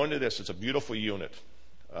to go into this, it's a beautiful unit.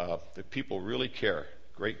 The people really care.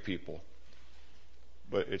 Great people.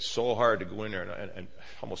 But it's so hard to go in there. And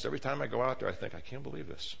almost every time I go out there, I think, I can't believe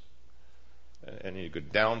this. And you go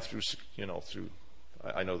down through,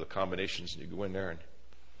 I know the combinations, and you go in there,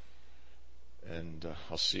 and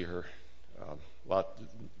I'll see her. A lot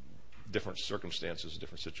different circumstances,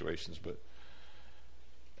 different situations, but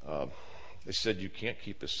they said, "You can't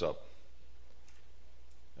keep this up."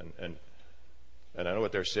 And I know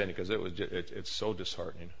what they're saying because it's so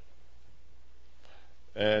disheartening.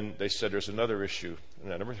 And they said there's another issue,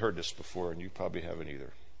 and I never heard this before, and you probably haven't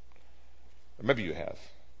either. Or maybe you have.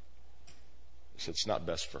 They said it's not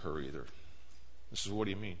best for her either. This is, what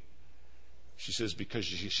do you mean? She says, because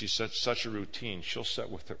she's such a routine, she'll sit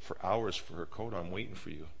with her for hours for her coat on waiting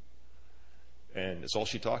for you. And it's all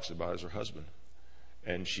she talks about is her husband.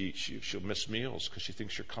 And she'll miss meals because she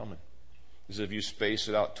thinks you're coming. As if you space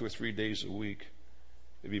it out 2 or 3 days a week,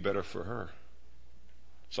 it'd be better for her.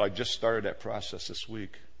 So I just started that process this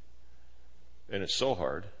week. And it's so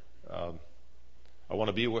hard. I want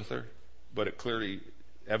to be with her, but it clearly,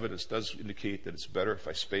 evidence does indicate that it's better if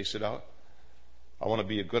I space it out. I want to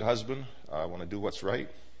be a good husband. I want to do what's right.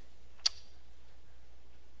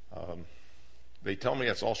 They tell me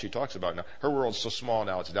that's all she talks about now. Her world's so small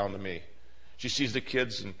now, it's down to me. She sees the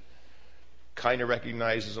kids and kind of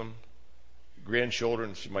recognizes them.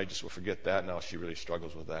 Grandchildren, she might just forget that. Now she really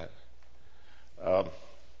struggles with that.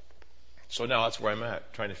 So now that's where I'm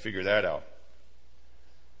at, trying to figure that out.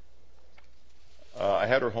 I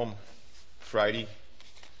had her home Friday.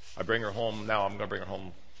 I bring her home now. I'm going to bring her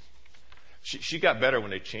home. She got better when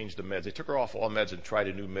they changed the meds. They took her off all meds and tried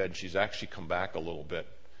a new med. She's actually come back a little bit.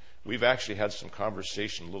 We've actually had some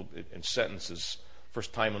conversation a little bit in sentences,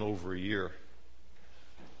 first time in over a year.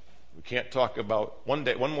 We can't talk about, one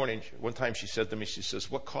time she said to me, she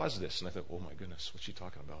says, what caused this? And I thought, oh my goodness, what's she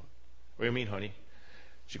talking about? What do you mean, honey?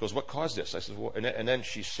 She goes, what caused this? I said, well, and then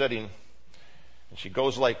she's sitting, and she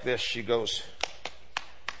goes like this. She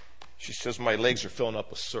says, my legs are filling up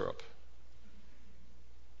with syrup.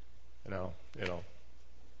 You know.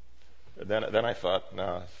 And then I thought,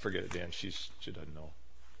 nah, forget it, Dan. She doesn't know.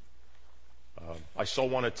 I so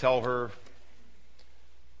want to tell her,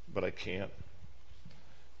 but I can't.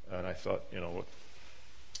 And I thought,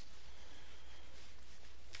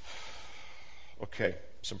 okay,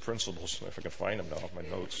 some principles, if I can find them now off my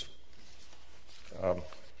notes.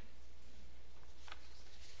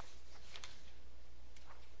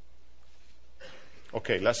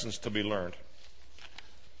 Okay, lessons to be learned.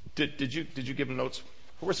 Did you give them notes?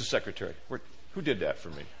 Where's the secretary? Who did that for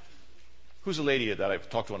me? Who's the lady that I've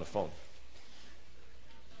talked to on the phone?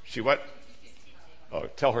 She what? Oh,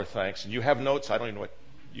 tell her thanks. And you have notes? I don't even know what.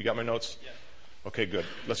 You got my notes? Yeah. Okay, good.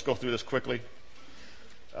 Let's go through this quickly.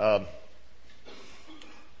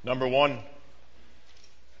 Number 1,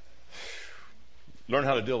 learn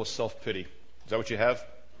how to deal with self-pity. Is that what you have?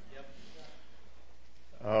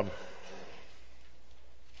 Yep.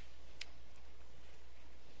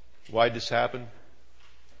 Why did this happen?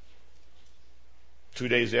 2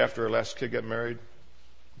 days after our last kid got married.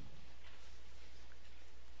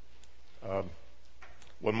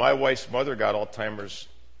 When my wife's mother got Alzheimer's,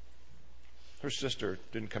 her sister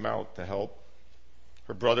didn't come out to help.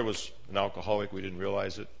 Her brother was an alcoholic. We didn't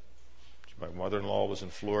realize it. My mother-in-law was in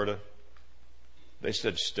Florida. They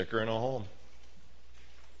said, stick her in a home.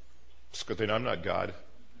 It's a good thing I'm not God.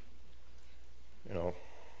 And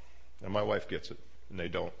my wife gets it, and they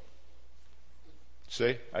don't.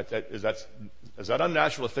 See? Is that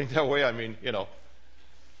unnatural to think that way? I mean,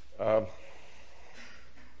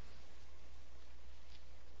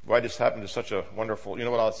 why this happened to such a wonderful, you know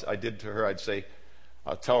what I did to her?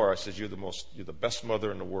 I'll tell her, I said, you're the best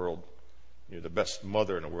mother in the world. You're the best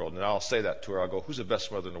mother in the world. And I'll say that to her. I'll go, who's the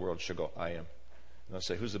best mother in the world? She'll go, I am. And I'll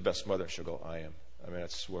say, who's the best mother? She'll go, I am. I mean,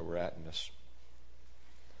 that's where we're at in this.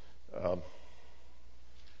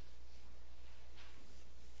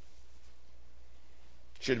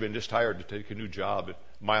 She'd been just hired to take a new job a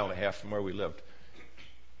mile and a half from where we lived.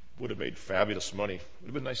 Would have made fabulous money. Would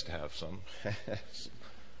have been nice to have some.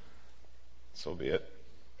 So be it.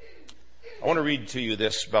 I want to read to you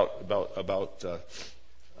this about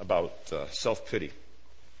self-pity.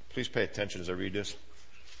 Please pay attention as I read this.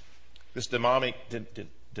 This demonic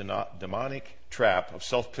trap of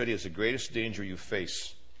self-pity is the greatest danger you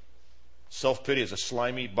face. Self-pity is a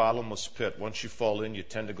slimy, bottomless pit. Once you fall in, you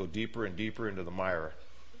tend to go deeper and deeper into the mire.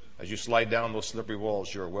 As you slide down those slippery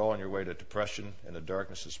walls, you are well on your way to depression, and the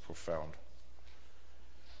darkness is profound.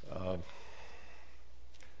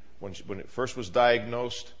 When it first was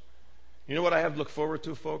diagnosed, you know what I have to look forward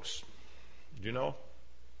to, folks? Do you know?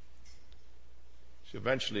 She's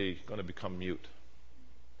eventually going to become mute.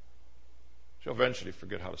 She'll eventually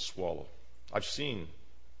forget how to swallow. I've seen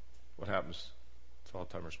what happens to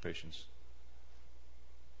Alzheimer's patients.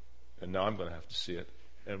 And now I'm going to have to see it.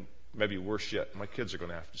 And maybe worse yet, my kids are going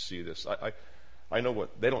to have to see this. I know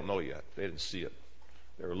what, they don't know yet. They didn't see it.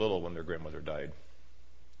 They were little when their grandmother died.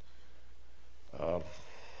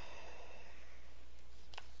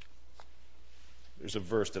 There's a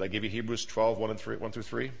verse. Did I give you Hebrews 12, 1 through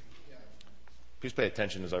 3? Yeah. Please pay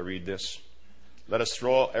attention as I read this. Let us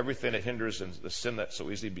throw everything that hinders and the sin that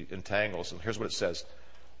so easily entangles. And here's what it says.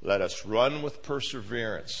 Let us run with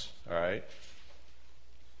perseverance. All right?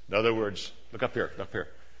 In other words, look up here.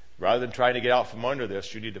 Rather than trying to get out from under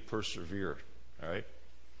this, you need to persevere. All right?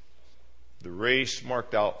 The race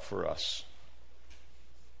marked out for us.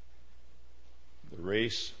 The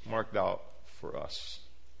race marked out for us.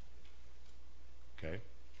 Okay?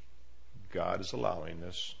 God is allowing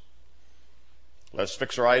this. Let's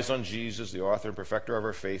fix our eyes on Jesus, the author and perfecter of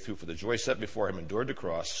our faith, who for the joy set before him endured the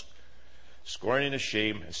cross, scorning his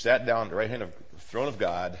shame, and sat down at the right hand of the throne of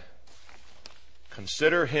God.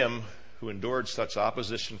 Consider him who endured such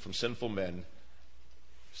opposition from sinful men.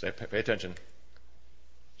 Pay attention,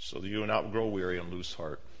 so that you will not grow weary and lose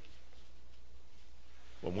heart.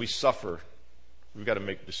 When we suffer, we've got to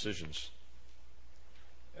make decisions.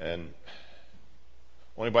 And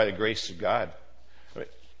only by the grace of God. I mean,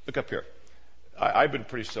 look up here. I've been a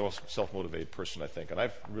pretty self-motivated person, I think, and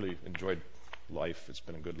I've really enjoyed life. It's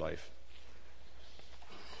been a good life.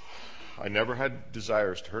 I never had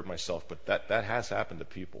desires to hurt myself, but that has happened to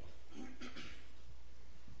people.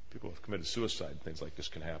 People have committed suicide. Things like this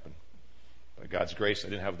can happen. By God's grace, I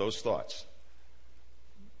didn't have those thoughts.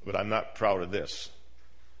 But I'm not proud of this.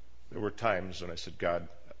 There were times when I said, God,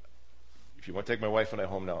 if you want to take my wife and I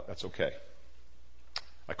home now, that's okay.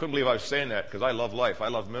 I couldn't believe I was saying that because I love life. I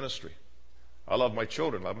love ministry. I love my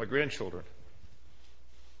children. I love my grandchildren.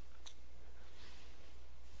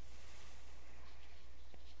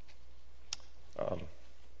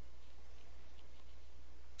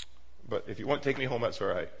 But if you want to take me home, that's all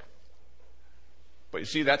right. But you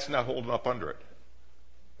see, that's not holding up under it.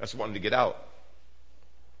 That's wanting to get out.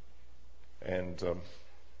 And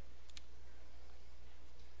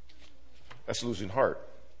that's losing heart.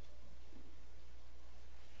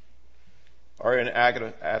 Our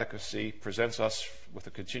inadequacy presents us with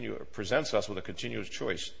a continuous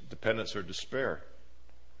choice, dependence or despair.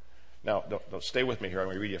 Now, stay with me here. I'm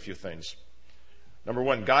going to read you a few things. Number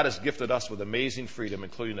one, God has gifted us with amazing freedom,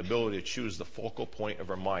 including the ability to choose the focal point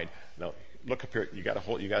of our mind. Now, look up here. You got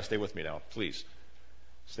to stay with me now, please.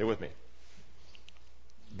 Stay with me.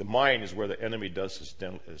 The mind is where the enemy does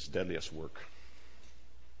his deadliest work.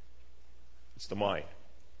 It's the mind.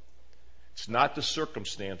 It's not the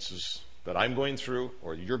circumstances that I'm going through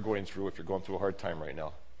or you're going through if you're going through a hard time right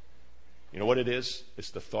now. You know what it is?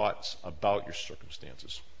 It's the thoughts about your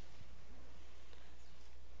circumstances.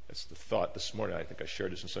 It's the thought this morning. I think I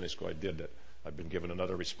shared this in Sunday school. I did that. I've been given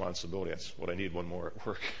another responsibility. That's what I need, one more at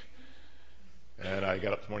work. And I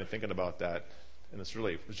got up this morning thinking about that. And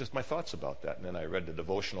it was just my thoughts about that. And then I read the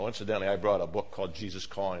devotional. Incidentally, I brought a book called Jesus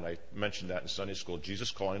Calling. I mentioned that in Sunday school.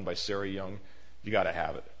 Jesus Calling by Sarah Young. You got to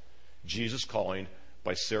have it. Jesus Calling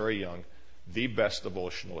by Sarah Young. The best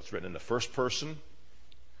devotional. It's written in the first person.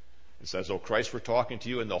 It says, "Oh, Christ, we're talking to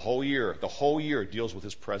you." And the whole year deals with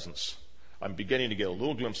his presence. I'm beginning to get a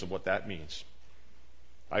little glimpse of what that means.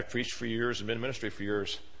 I've preached for years and been in ministry for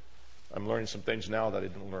years. I'm learning some things now that I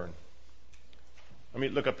didn't learn. I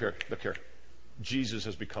mean, look up here. Look here. Jesus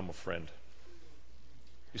has become a friend.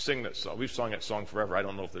 You sing that song. We've sung that song forever. I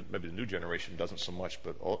don't know if maybe the new generation doesn't so much,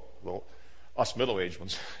 but us middle-aged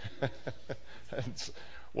ones.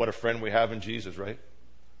 What a friend we have in Jesus, right?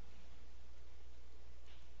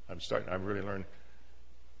 I'm really learning.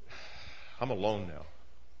 I'm alone now.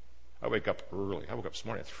 I wake up early. I woke up this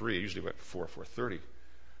morning at 3. I usually wake up at 4:30.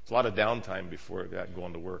 It's a lot of downtime before that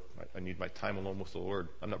going to work. I need my time alone with the Lord.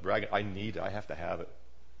 I'm not bragging. I have to have it.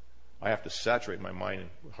 I have to saturate my mind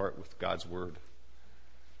and heart with God's Word.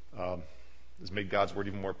 It's made God's Word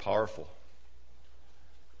even more powerful.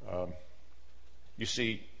 You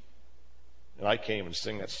see, and I came and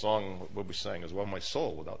sing that song, what we sang, as well, my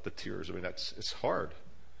soul, without the tears. I mean, it's hard.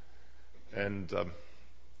 And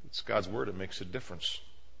it's God's Word that makes a difference.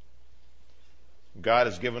 God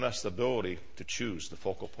has given us the ability to choose the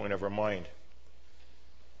focal point of our mind.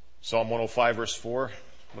 Psalm 105, verse 4,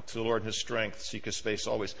 look to the Lord in his strength, seek his face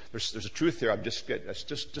always. There's a truth there. I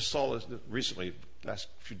just saw this recently, last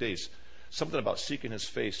few days. Something about seeking his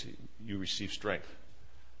face, you receive strength.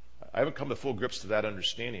 I haven't come to full grips to that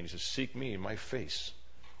understanding. He says, seek me in my face,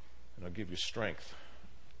 and I'll give you strength.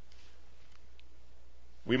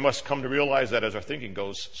 We must come to realize that as our thinking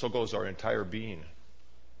goes, so goes our entire being.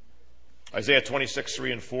 Isaiah 26,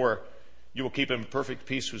 3 and 4, you will keep him in perfect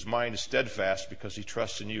peace whose mind is steadfast because he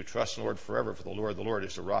trusts in you. Trust in the Lord forever, for the Lord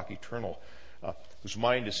is a rock eternal, whose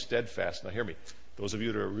mind is steadfast. Now hear me. Those of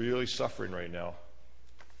you that are really suffering right now,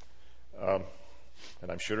 and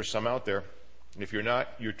I'm sure there's some out there, and if you're not,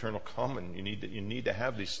 your turn will come, and you need to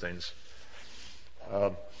have these things.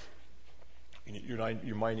 Your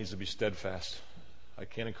mind needs to be steadfast. I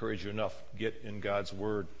can't encourage you enough. Get in God's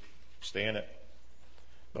Word. Stay in it.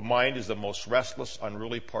 The mind is the most restless,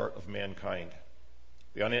 unruly part of mankind.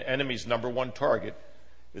 The enemy's number one target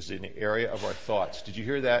is in the area of our thoughts. Did you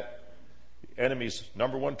hear that? The enemy's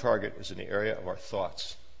number one target is in the area of our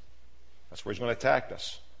thoughts. That's where he's going to attack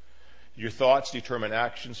us. Your thoughts determine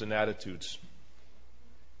actions and attitudes.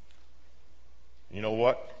 You know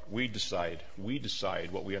what? We decide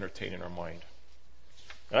what we entertain in our mind.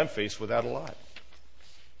 And I'm faced with that a lot.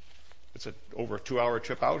 It's over a 2-hour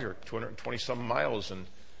trip out here, 220 some miles, and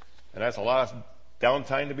that's a lot of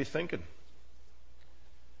downtime to be thinking.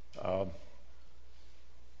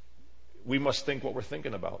 We must think what we're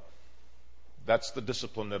thinking about. That's the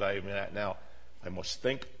discipline that I'm at now. I must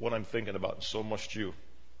think what I'm thinking about, and so must you.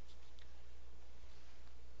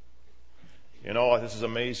 You know, this is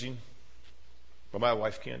amazing, but my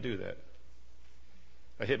wife can't do that.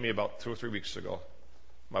 That hit me about 2 or 3 weeks ago.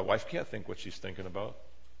 My wife can't think what she's thinking about.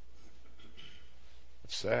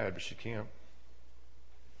 It's sad, but she can't.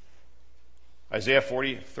 Isaiah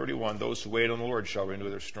 40:31, those who wait on the Lord shall renew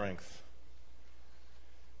their strength.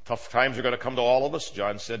 Tough times are going to come to all of us.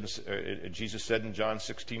 Jesus said in John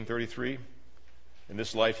 16:33, in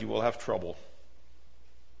this life you will have trouble.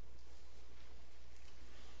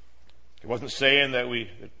 He wasn't saying that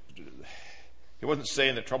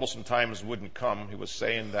troublesome times wouldn't come. He was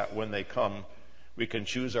saying that when they come, we can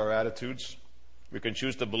choose our attitudes. We can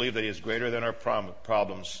choose to believe that He is greater than our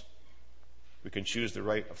problems. We can choose the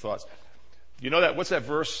right thoughts. You know that? What's that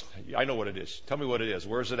verse? I know what it is. Tell me what it is.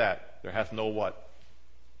 Where is it at? There hath no what?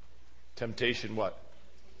 Temptation what?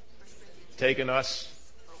 Taken us.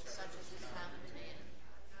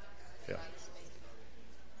 Yeah.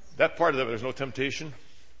 That part of it, there's no temptation.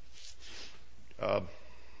 I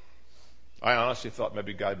honestly thought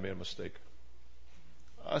maybe God made a mistake.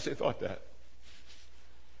 I honestly thought that.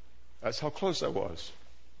 That's how close I was.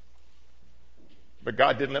 But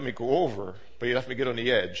God didn't let me go over, but He left me get on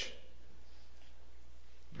the edge.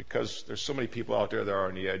 Because there's so many people out there that are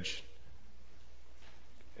on the edge.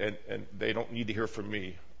 And they don't need to hear from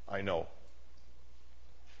me. I know.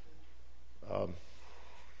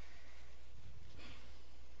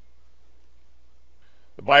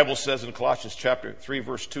 The Bible says in Colossians chapter 3,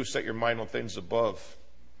 verse 2, set your mind on things above.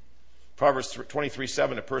 Proverbs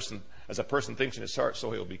 23:7, as a person thinks in his heart,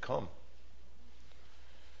 so he'll become.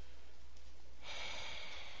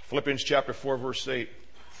 Philippians chapter 4, verse 8.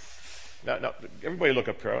 Now, everybody look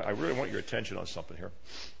up here. I really want your attention on something here.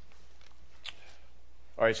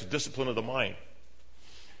 All right, it's a discipline of the mind.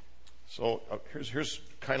 So here's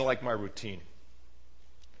kind of like my routine.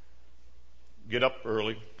 Get up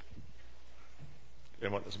early.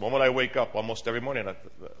 And the moment I wake up, almost every morning,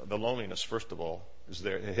 the loneliness, first of all, is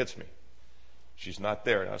there. It hits me. She's not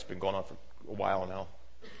there. Now, it's been going on for a while now.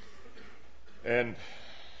 And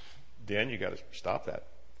Dan, you got to stop that.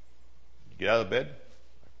 You get out of bed.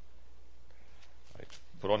 I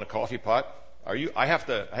put on the coffee pot. I have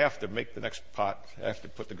to make the next pot. I have to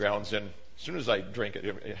put the grounds in as soon as I drink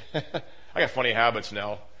it. I got funny habits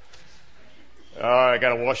now. I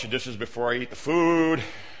got to wash the dishes before I eat the food.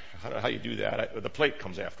 I don't know how you do that. The plate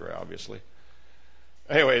comes after, obviously.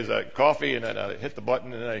 Anyways, coffee, and then I hit the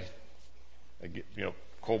button, and I get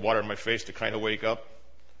cold water in my face to kind of wake up.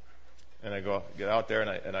 And I get out there,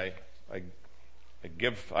 and I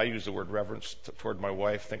use the word reverence toward my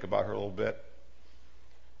wife. Think about her a little bit.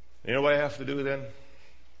 You know what I have to do then?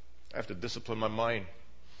 I have to discipline my mind.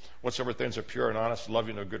 Whatsoever things are pure and honest,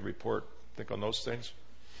 loving, a good report. Think on those things.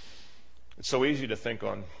 It's so easy to think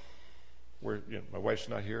on where my wife's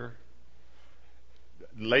not here.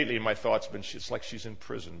 Lately, my thoughts have been, it's like she's in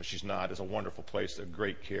prison, but she's not. It's a wonderful place. They're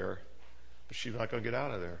great care. But she's not going to get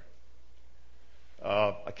out of there.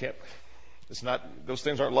 I can't. It's not. Those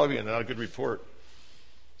things aren't loving and they're not a good report.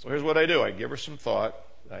 So here's what I do. I give her some thought.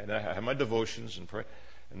 And I have my devotions and pray.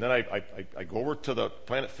 And then I go over to the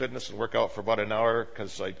Planet Fitness and work out for about an hour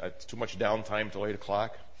because it's too much downtime till 8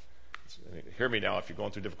 o'clock. Hear me now. If you're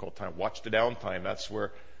going through a difficult time, watch the downtime. That's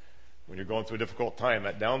where, when you're going through a difficult time,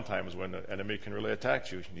 that downtime is when the enemy can really attack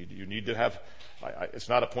you. You need to have. It's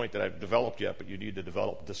not a point that I've developed yet, but you need to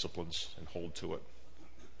develop disciplines and hold to it.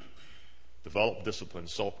 Develop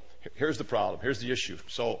disciplines. So here's the problem. Here's the issue.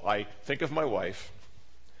 So I think of my wife,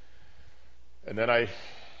 and then I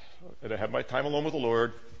have my time alone with the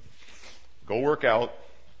Lord, go work out,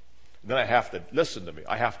 and then I have to, listen to me,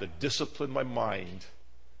 I have to discipline my mind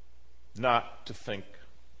not to think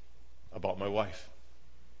about my wife.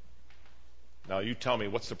 Now you tell me,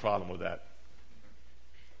 what's the problem with that?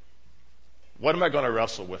 What am I going to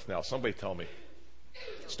wrestle with now? Somebody tell me.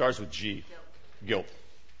 It starts with G. Guilt.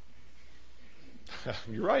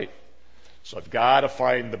 You're right. So I've got to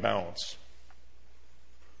find the balance.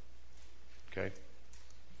 Okay?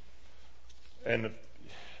 And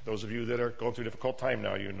those of you that are going through a difficult time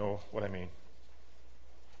now, you know what I mean.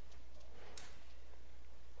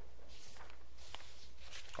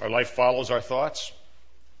 Our life follows our thoughts.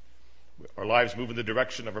 Our lives move in the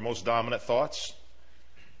direction of our most dominant thoughts.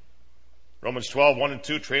 Romans 12, 1 and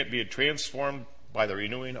 2, be transformed by the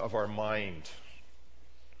renewing of our mind.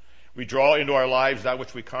 We draw into our lives that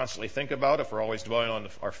which we constantly think about. If we're always dwelling on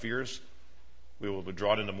our fears, we will be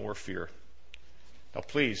drawn into more fear. Now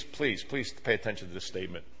please pay attention to this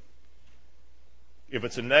statement. If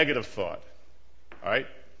it's a negative thought, all right,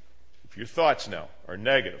 if your thoughts now are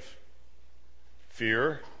negative,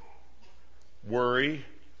 fear, worry,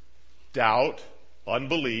 doubt,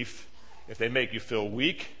 unbelief, if they make you feel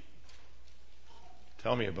weak,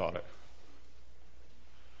 tell me about it.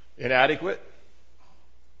 Inadequate,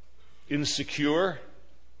 insecure.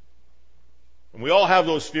 And we all have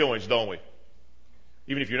those feelings, don't we?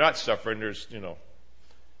 Even if you're not suffering, there's,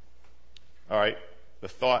 all right,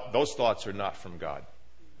 those thoughts are not from God.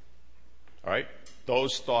 All right?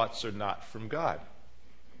 Those thoughts are not from God.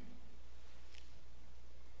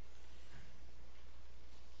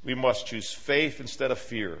 We must choose faith instead of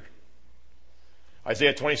fear.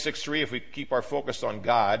 Isaiah 26:3, if we keep our focus on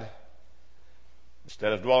God,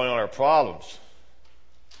 instead of dwelling on our problems.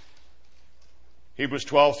 Hebrews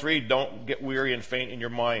 12:3, don't get weary and faint in your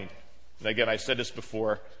mind. And again, I said this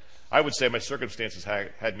before. I would say my circumstances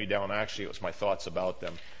had me down. Actually, it was my thoughts about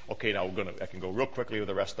them. Okay, now I can go real quickly with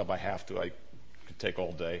the rest of them. I have to. I could take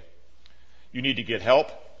all day. You need to get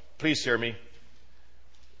help. Please hear me.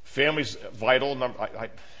 Family's vital.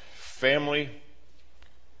 Family.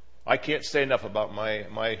 I can't say enough about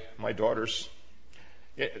my daughters.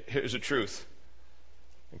 Here's the truth.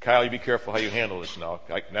 And Kyle, you be careful how you handle this now.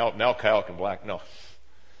 Now Kyle can black. No.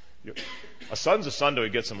 A son's a son till he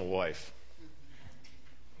gets him a wife.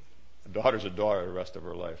 A daughter's a daughter the rest of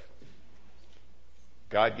her life.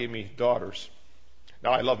 God gave me daughters.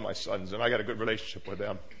 Now I love my sons, and I got a good relationship with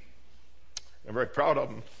them. I'm very proud of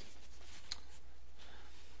them.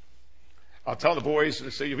 I'll tell the boys, they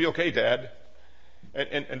say, you'll be okay, Dad.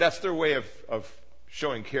 And that's their way of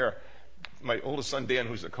showing care. My oldest son, Dan,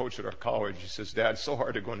 who's the coach at our college, he says, Dad, it's so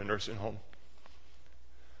hard to go in a nursing home.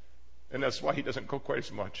 And that's why he doesn't go quite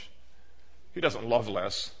as much. He doesn't love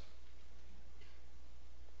less.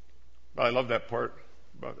 But I love that part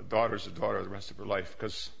about the daughter's a daughter the rest of her life,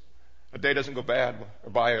 because a day doesn't go bad or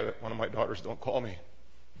by that one of my daughters don't call me.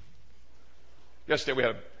 Yesterday we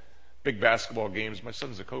had big basketball games. My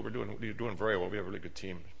son's a coach. We're doing very well. We have a really good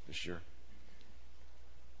team this year.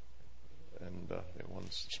 And they won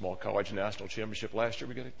the small college national championship last year.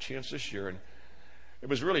 We got a chance this year. And it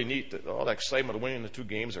was really neat that all that excitement of winning the two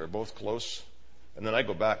games. They were both close. And then I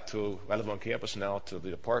live on campus now, to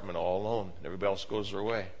the apartment all alone. And everybody else goes their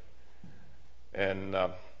way. And I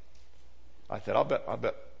thought, I'll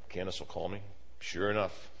bet Candace will call me. Sure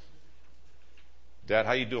enough. Dad,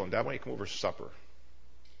 how you doing? Dad, why don't you come over for supper?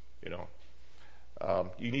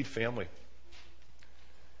 You need family.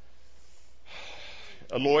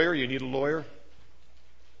 A lawyer, you need a lawyer.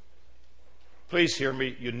 Please hear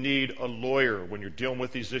me. You need a lawyer when you're dealing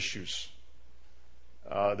with these issues.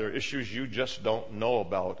 There are issues you just don't know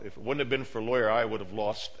about. If it wouldn't have been for a lawyer, I would have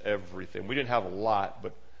lost everything. We didn't have a lot,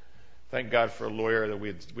 but thank God for a lawyer that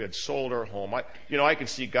we had sold our home. I can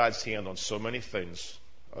see God's hand on so many things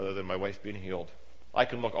other than my wife being healed. I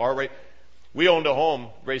can look all right. We owned a home,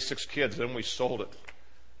 raised 6 kids, then we sold it.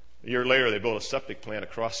 A year later, they built a septic plant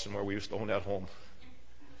across from where we used to own that home.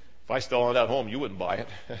 If I still owned that home, you wouldn't buy it.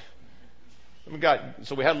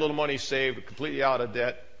 So we had a little money saved, completely out of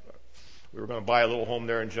debt. We were going to buy a little home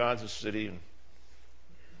there in Johnson City, and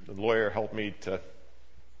the lawyer helped me to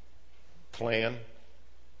plan.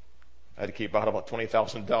 I had to keep out about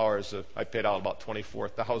 $20,000. I paid out about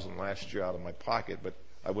 $24,000 last year out of my pocket, but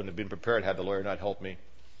I wouldn't have been prepared had the lawyer not helped me.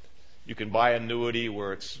 You can buy annuity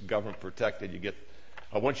where it's government protected.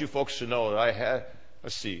 I want you folks to know that I had,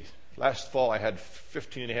 last fall I had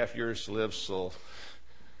 15 and a half years to live, so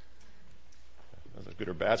that's good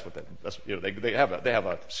or bad, but that's they have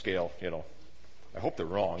a scale, I hope they're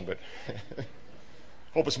wrong, but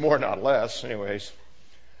hope it's more, not less, anyways.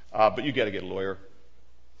 But you got to get a lawyer.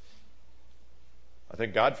 I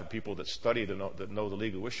thank God for people that study that know the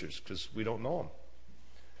legal issues, because we don't know them.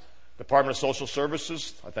 Department of Social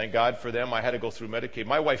Services, I thank God for them. I had to go through Medicaid.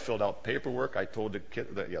 My wife filled out paperwork. I told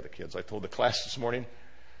I told the class this morning,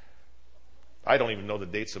 I don't even know the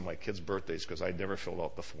dates of my kids' birthdays because I never filled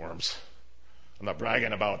out the forms. I'm not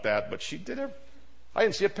bragging about that, but she did it. I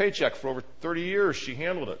didn't see a paycheck for over 30 years. She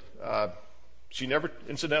handled it. She never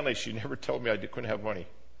told me I couldn't have money.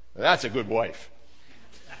 And that's a good wife.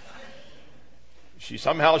 She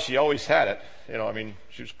always had it.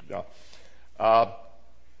 She was.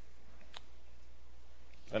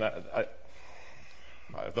 And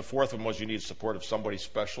The fourth one was you need support of somebody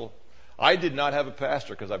special. I did not have a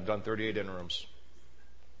pastor because I've done 38 interims.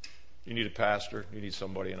 You need a pastor, you need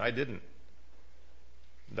somebody, and I didn't.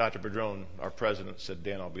 Dr. Padron, our president, said,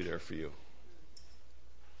 Dan, I'll be there for you.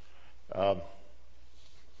 I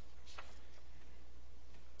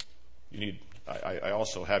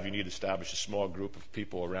also have you need to establish a small group of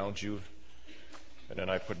people around you. And then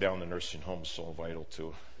I put down the nursing home, so vital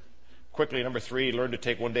too. Quickly, number 3, learn to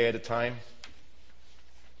take one day at a time.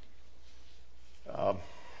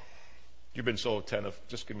 You've been so attentive.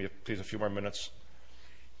 Just give me, please, a few more minutes.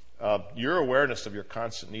 Your awareness of your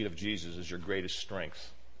constant need of Jesus is your greatest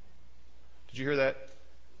strength. Did you hear that?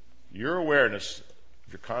 Your awareness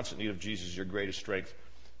of your constant need of Jesus is your greatest strength.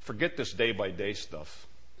 Forget this day-by-day stuff.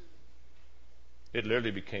 It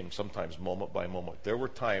literally became sometimes moment by moment. There were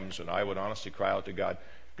times when I would honestly cry out to God,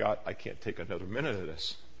 God, I can't take another minute of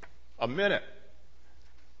this. A minute.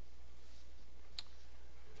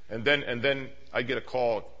 And then I get a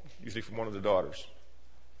call, usually from one of the daughters.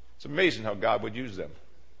 It's amazing how God would use them.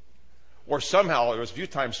 Or somehow, there was a few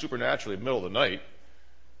times supernaturally in the middle of the night,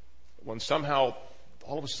 when somehow,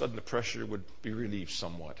 all of a sudden, the pressure would be relieved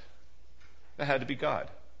somewhat. That had to be God.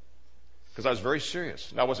 Because I was very serious.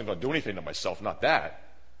 And I wasn't going to do anything to myself, not that.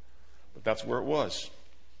 But that's where it was.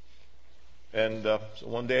 And so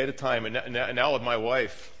one day at a time. And now with my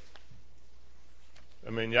wife, I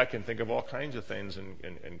mean, I can think of all kinds of things.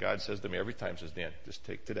 And God says to me every time, says, Dan, just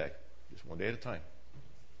take today. Just one day at a time.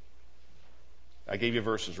 I gave you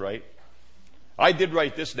verses, right? I did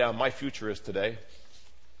write this down. My future is today.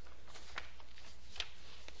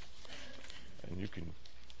 And you can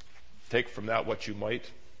take from that what you might.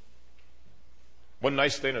 One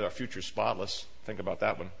nice thing is our future is spotless. Think about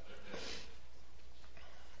that one.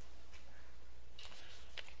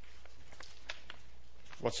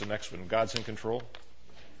 What's the next one? God's in control.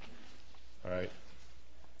 All right.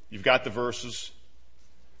 You've got the verses.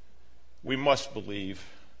 We must believe.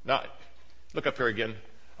 Now, look up here again.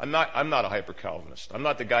 I'm not a hyper-Calvinist. I'm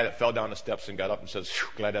not the guy that fell down the steps and got up and says,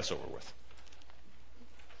 glad that's over with.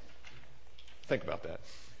 Think about that.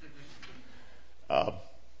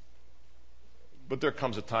 But there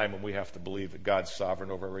comes a time when we have to believe that God's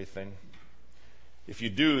sovereign over everything. If you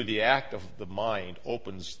do, the act of the mind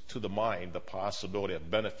opens to the mind the possibility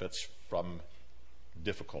of benefits from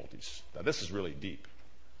difficulties. Now, this is really deep.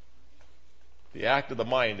 The act of the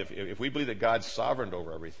mind, if we believe that God's sovereign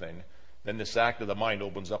over everything, then this act of the mind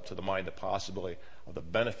opens up to the mind the possibility of the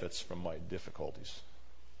benefits from my difficulties.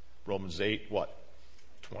 Romans 8, what?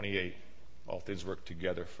 28. All things work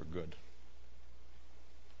together for good.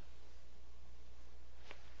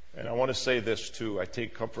 And I want to say this too. I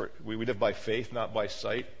take comfort. We live by faith, not by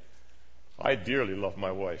sight. I dearly love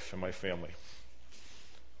my wife and my family.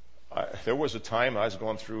 There was a time I was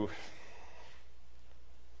going through,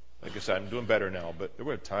 like I said, I'm doing better now, but there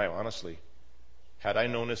was a time, honestly, had I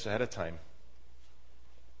known this ahead of time,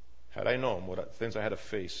 had I known what things I had to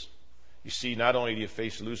face. You see, not only do you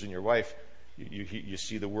face losing your wife, you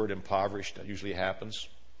see the word impoverished. That usually happens.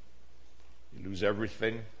 You lose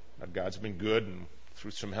everything. Now, God's been good and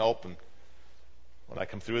through some help, and when I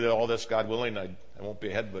come through all this, God willing, I won't be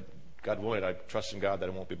ahead, but God willing, I trust in God that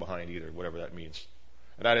I won't be behind either, whatever that means.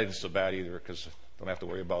 And that isn't so bad either, because I don't have to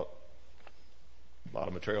worry about a lot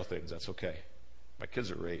of material things. That's okay. My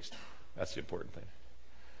kids are raised. That's the important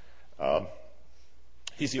thing.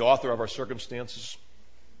 He's the author of our circumstances.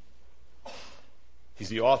 He's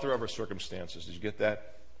the author of our circumstances. Did you get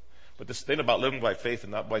that? But this thing about living by faith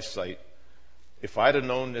and not by sight, if I'd have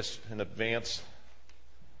known this in advance,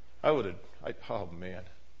 I would have, oh man.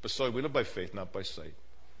 But so we live by faith, not by sight.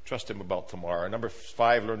 Trust Him about tomorrow. Number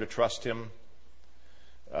 5, learn to trust Him.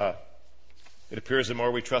 It appears the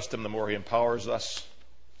more we trust Him, the more He empowers us.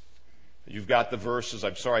 You've got the verses.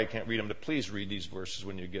 I'm sorry I can't read them, but please read these verses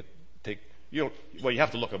when you you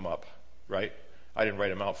have to look them up, right? I didn't write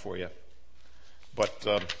them out for you. But,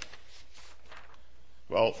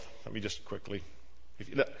 let me just quickly.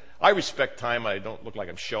 I respect time. I don't look like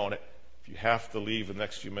I'm showing it. If you have to leave in the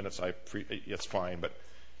next few minutes, it's fine. But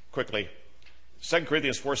quickly, 2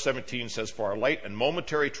 Corinthians 4:17 says, "For our light and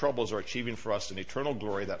momentary troubles are achieving for us an eternal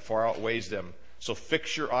glory that far outweighs them. So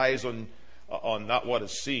fix your eyes on not what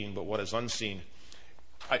is seen, but what is unseen."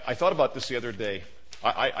 I thought about this the other day.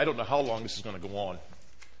 I don't know how long this is going to go on.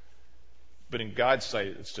 But in God's sight,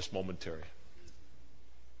 it's just momentary.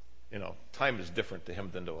 Time is different to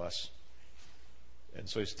Him than to us. And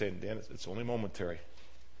so He's saying, Dan, it's only momentary.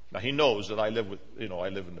 Now He knows that I live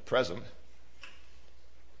in the present.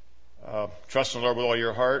 Trust in the Lord with all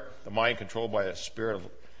your heart. The mind controlled by the Spirit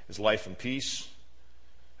is life and peace.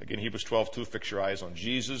 Again, Hebrews 12:2, fix your eyes on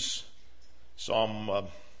Jesus.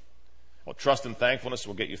 Trust and thankfulness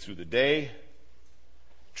will get you through the day.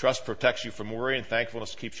 Trust protects you from worry, and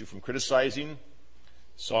thankfulness keeps you from criticizing.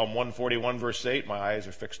 Psalm 141, verse 8, my eyes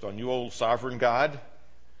are fixed on you, O sovereign God.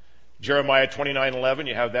 Jeremiah 29:11,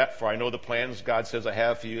 you have that, for I know the plans God says I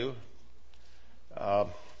have for you.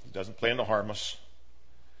 He doesn't plan to harm us.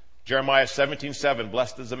 Jeremiah 17:7,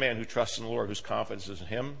 blessed is the man who trusts in the Lord, whose confidence is in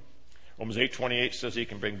him. Romans 8:28 says he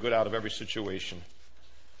can bring good out of every situation.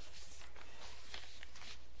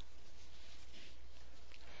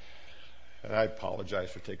 And I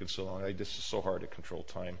apologize for taking so long. This is so hard to control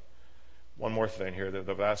time. One more thing here.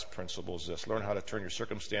 The vast principle is this. Learn how to turn your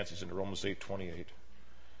circumstances into Romans 8:28.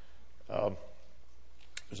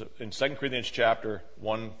 In 2 Corinthians chapter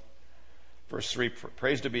 1, verse 3,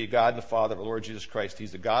 praise to be God and the Father of our Lord Jesus Christ.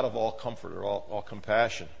 He's the God of all comfort or all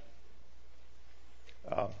compassion,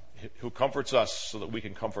 who comforts us so that we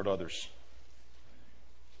can comfort others.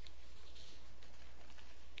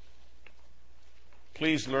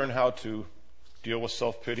 Please learn how to deal with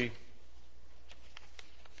self-pity,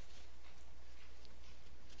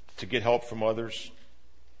 to get help from others,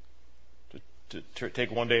 to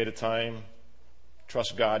take one day at a time,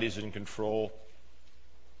 trust God, He's in control,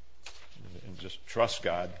 and just trust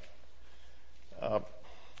God.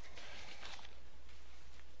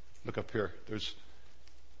 Look up here.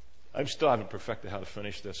 I still haven't perfected how to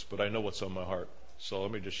finish this, but I know what's on my heart. So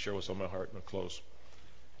let me just share what's on my heart and I'll close.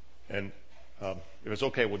 And if it's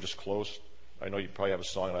okay, we'll just close. I know you probably have a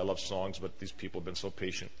song, and I love songs, but these people have been so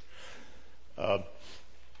patient.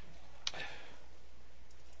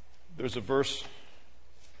 There's a verse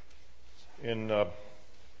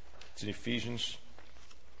it's in Ephesians.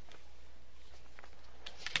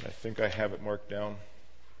 And I think I have it marked down.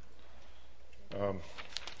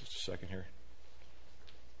 Just a second here.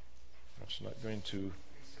 It's not going to.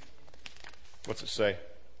 What's it say?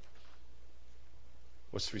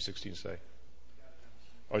 What's 3:16 say?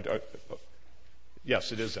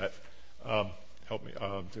 Yes, it is that. Help me.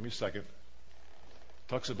 Give me a second. It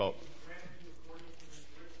talks about.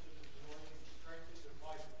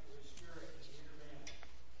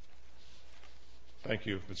 Thank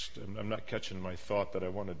you. I'm not catching my thought that I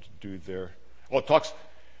wanted to do there. Oh, it talks.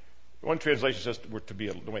 One translation says we're to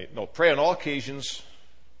be. Pray on all occasions.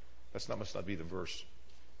 Must not be the verse.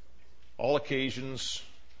 All occasions.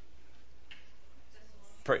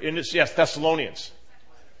 Pray. Yes, Thessalonians.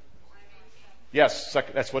 Yes,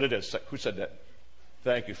 that's what it is. Who said that?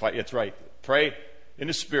 Thank you. It's right. Pray in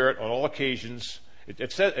the Spirit on all occasions.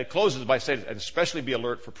 It closes by saying, and especially be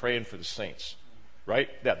alert for praying for the saints. Right?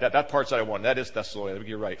 That part's that I want. That is Thessalonians.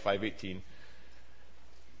 You're right, 5:18.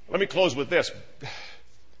 Let me close with this.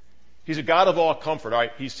 He's a God of all comfort. All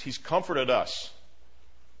right? He's comforted us.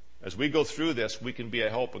 As we go through this, we can be a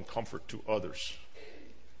help and comfort to others.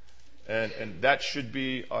 And that should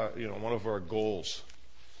be one of our goals.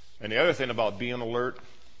 And the other thing about being alert,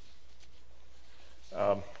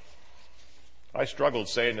 I struggled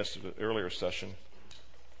saying this in the earlier session,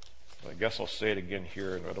 but I guess I'll say it again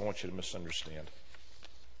here, and I don't want you to misunderstand.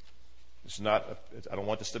 I don't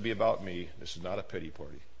want this to be about me. This is not a pity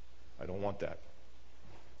party. I don't want that.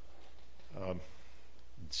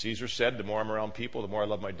 Caesar said, the more I'm around people, the more I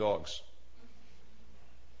love my dogs.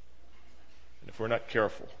 And if we're not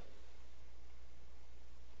careful,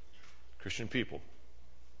 Christian people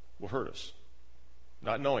will hurt us.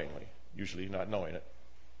 Not knowingly, usually not knowing it.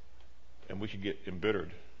 And we could get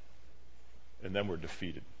embittered. And then we're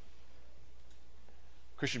defeated.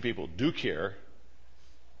 Christian people do care.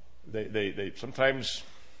 They sometimes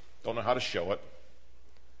don't know how to show it.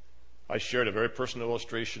 I shared a very personal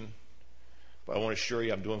illustration, but I want to assure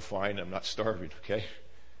you I'm doing fine. I'm not starving, okay?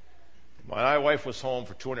 My wife was home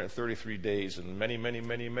for 233 days, and many, many,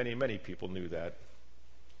 many, many, many people knew that.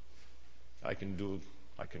 I can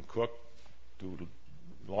cook, do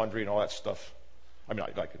laundry and all that stuff. I mean,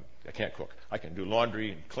 I can't cook. I can do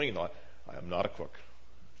laundry and clean. I am not a cook.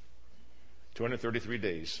 233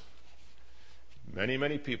 days. Many,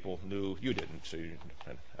 many people knew you didn't. So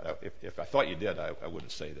if I thought you did, I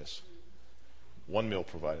wouldn't say this. One meal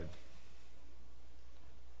provided.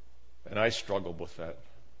 And I struggled with that.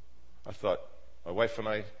 I thought, my wife and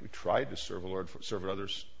I, we tried to serve the Lord, serve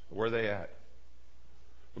others. Where are they at?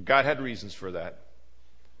 But God had reasons for that.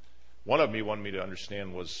 One of them He wanted me to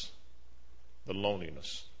understand was the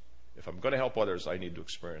loneliness. If I'm going to help others, I need to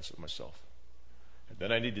experience it myself. And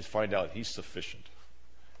then I need to find out He's sufficient.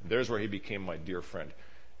 And there's where He became my dear friend.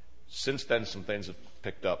 Since then, some things have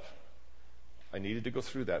picked up. I needed to go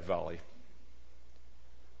through that valley.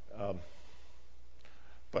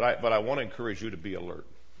 But I want to encourage you to be alert.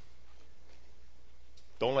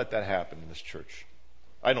 Don't let that happen in this church.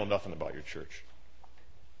 I know nothing about your church.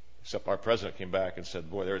 Except our president came back and said,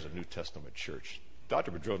 boy, there's a New Testament church.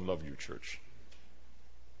 Dr. Bedrosian loved your church.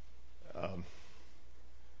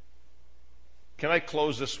 Can I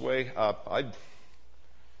close this way? I'd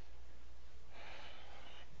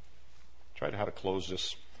try to how to close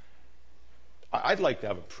this. I'd like to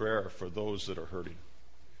have a prayer for those that are hurting.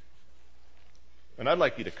 And I'd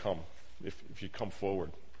like you to come, if you come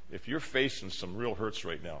forward. If you're facing some real hurts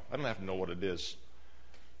right now, I don't have to know what it is.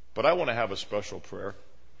 But I want to have a special prayer.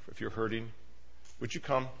 If you're hurting, would you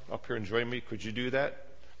come up here and join me? Could you do that?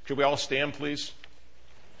 Could we all stand, please?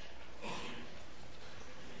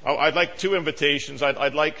 I'd like 2 invitations.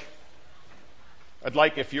 I'd like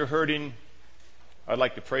if you're hurting, I'd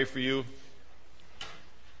like to pray for you.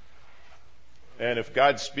 And if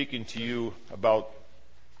God's speaking to you about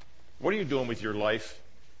what are you doing with your life?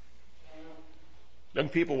 Young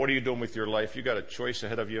people, what are you doing with your life? You got a choice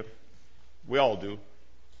ahead of you. We all do.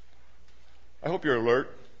 I hope you're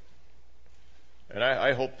alert. And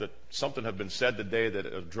I hope that something has been said today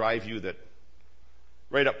that will drive you that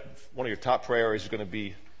right up one of your top priorities is going to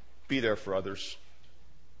be there for others.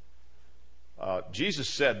 Jesus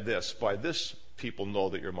said this, by this people know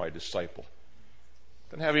that you're my disciple.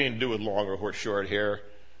 It doesn't have anything to do with long or short hair,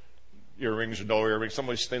 earrings or no earrings, some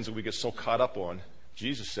of these things that we get so caught up on.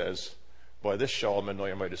 Jesus says, by this shall all men know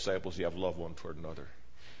you're my disciples, you have love one toward another.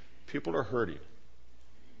 People are hurting.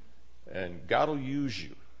 And God will use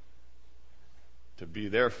you to be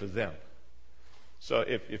there for them. So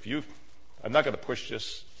if you, I'm not going to push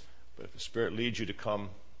this, but if the Spirit leads you to come,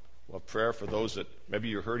 well, prayer for those that maybe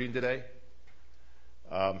you're hurting today.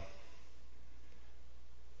 Are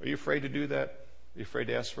you afraid to do that? Are you afraid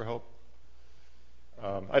to ask for help?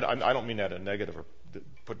 I don't mean that in a negative or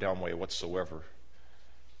put down way whatsoever.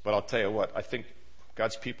 But I'll tell you what, I think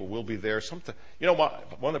God's people will be there. You know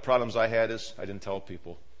what? One of the problems I had is I didn't tell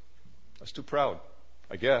people. I was too proud,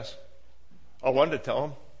 I guess. I wanted to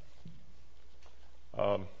tell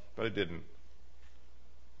them, but I didn't.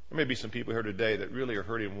 There may be some people here today that really are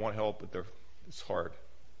hurting and want help, but it's hard.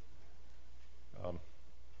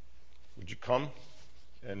 Would you come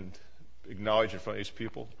and acknowledge in front of these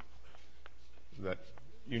people that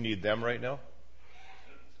you need them right now?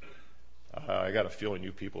 I got a feeling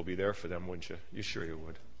you people will be there for them, wouldn't you? You sure you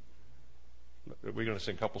would. Are we going to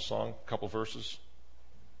sing a couple verses?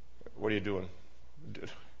 What are you doing?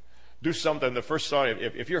 Do something. The first song,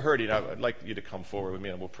 if you're hurting, I'd like you to come forward with me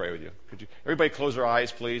and we'll pray with you. Could you? Everybody close their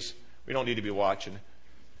eyes, please. We don't need to be watching.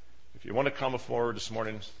 If you want to come forward this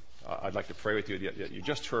morning, I'd like to pray with you. You're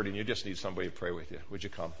just hurting. You just need somebody to pray with you. Would you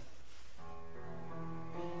come?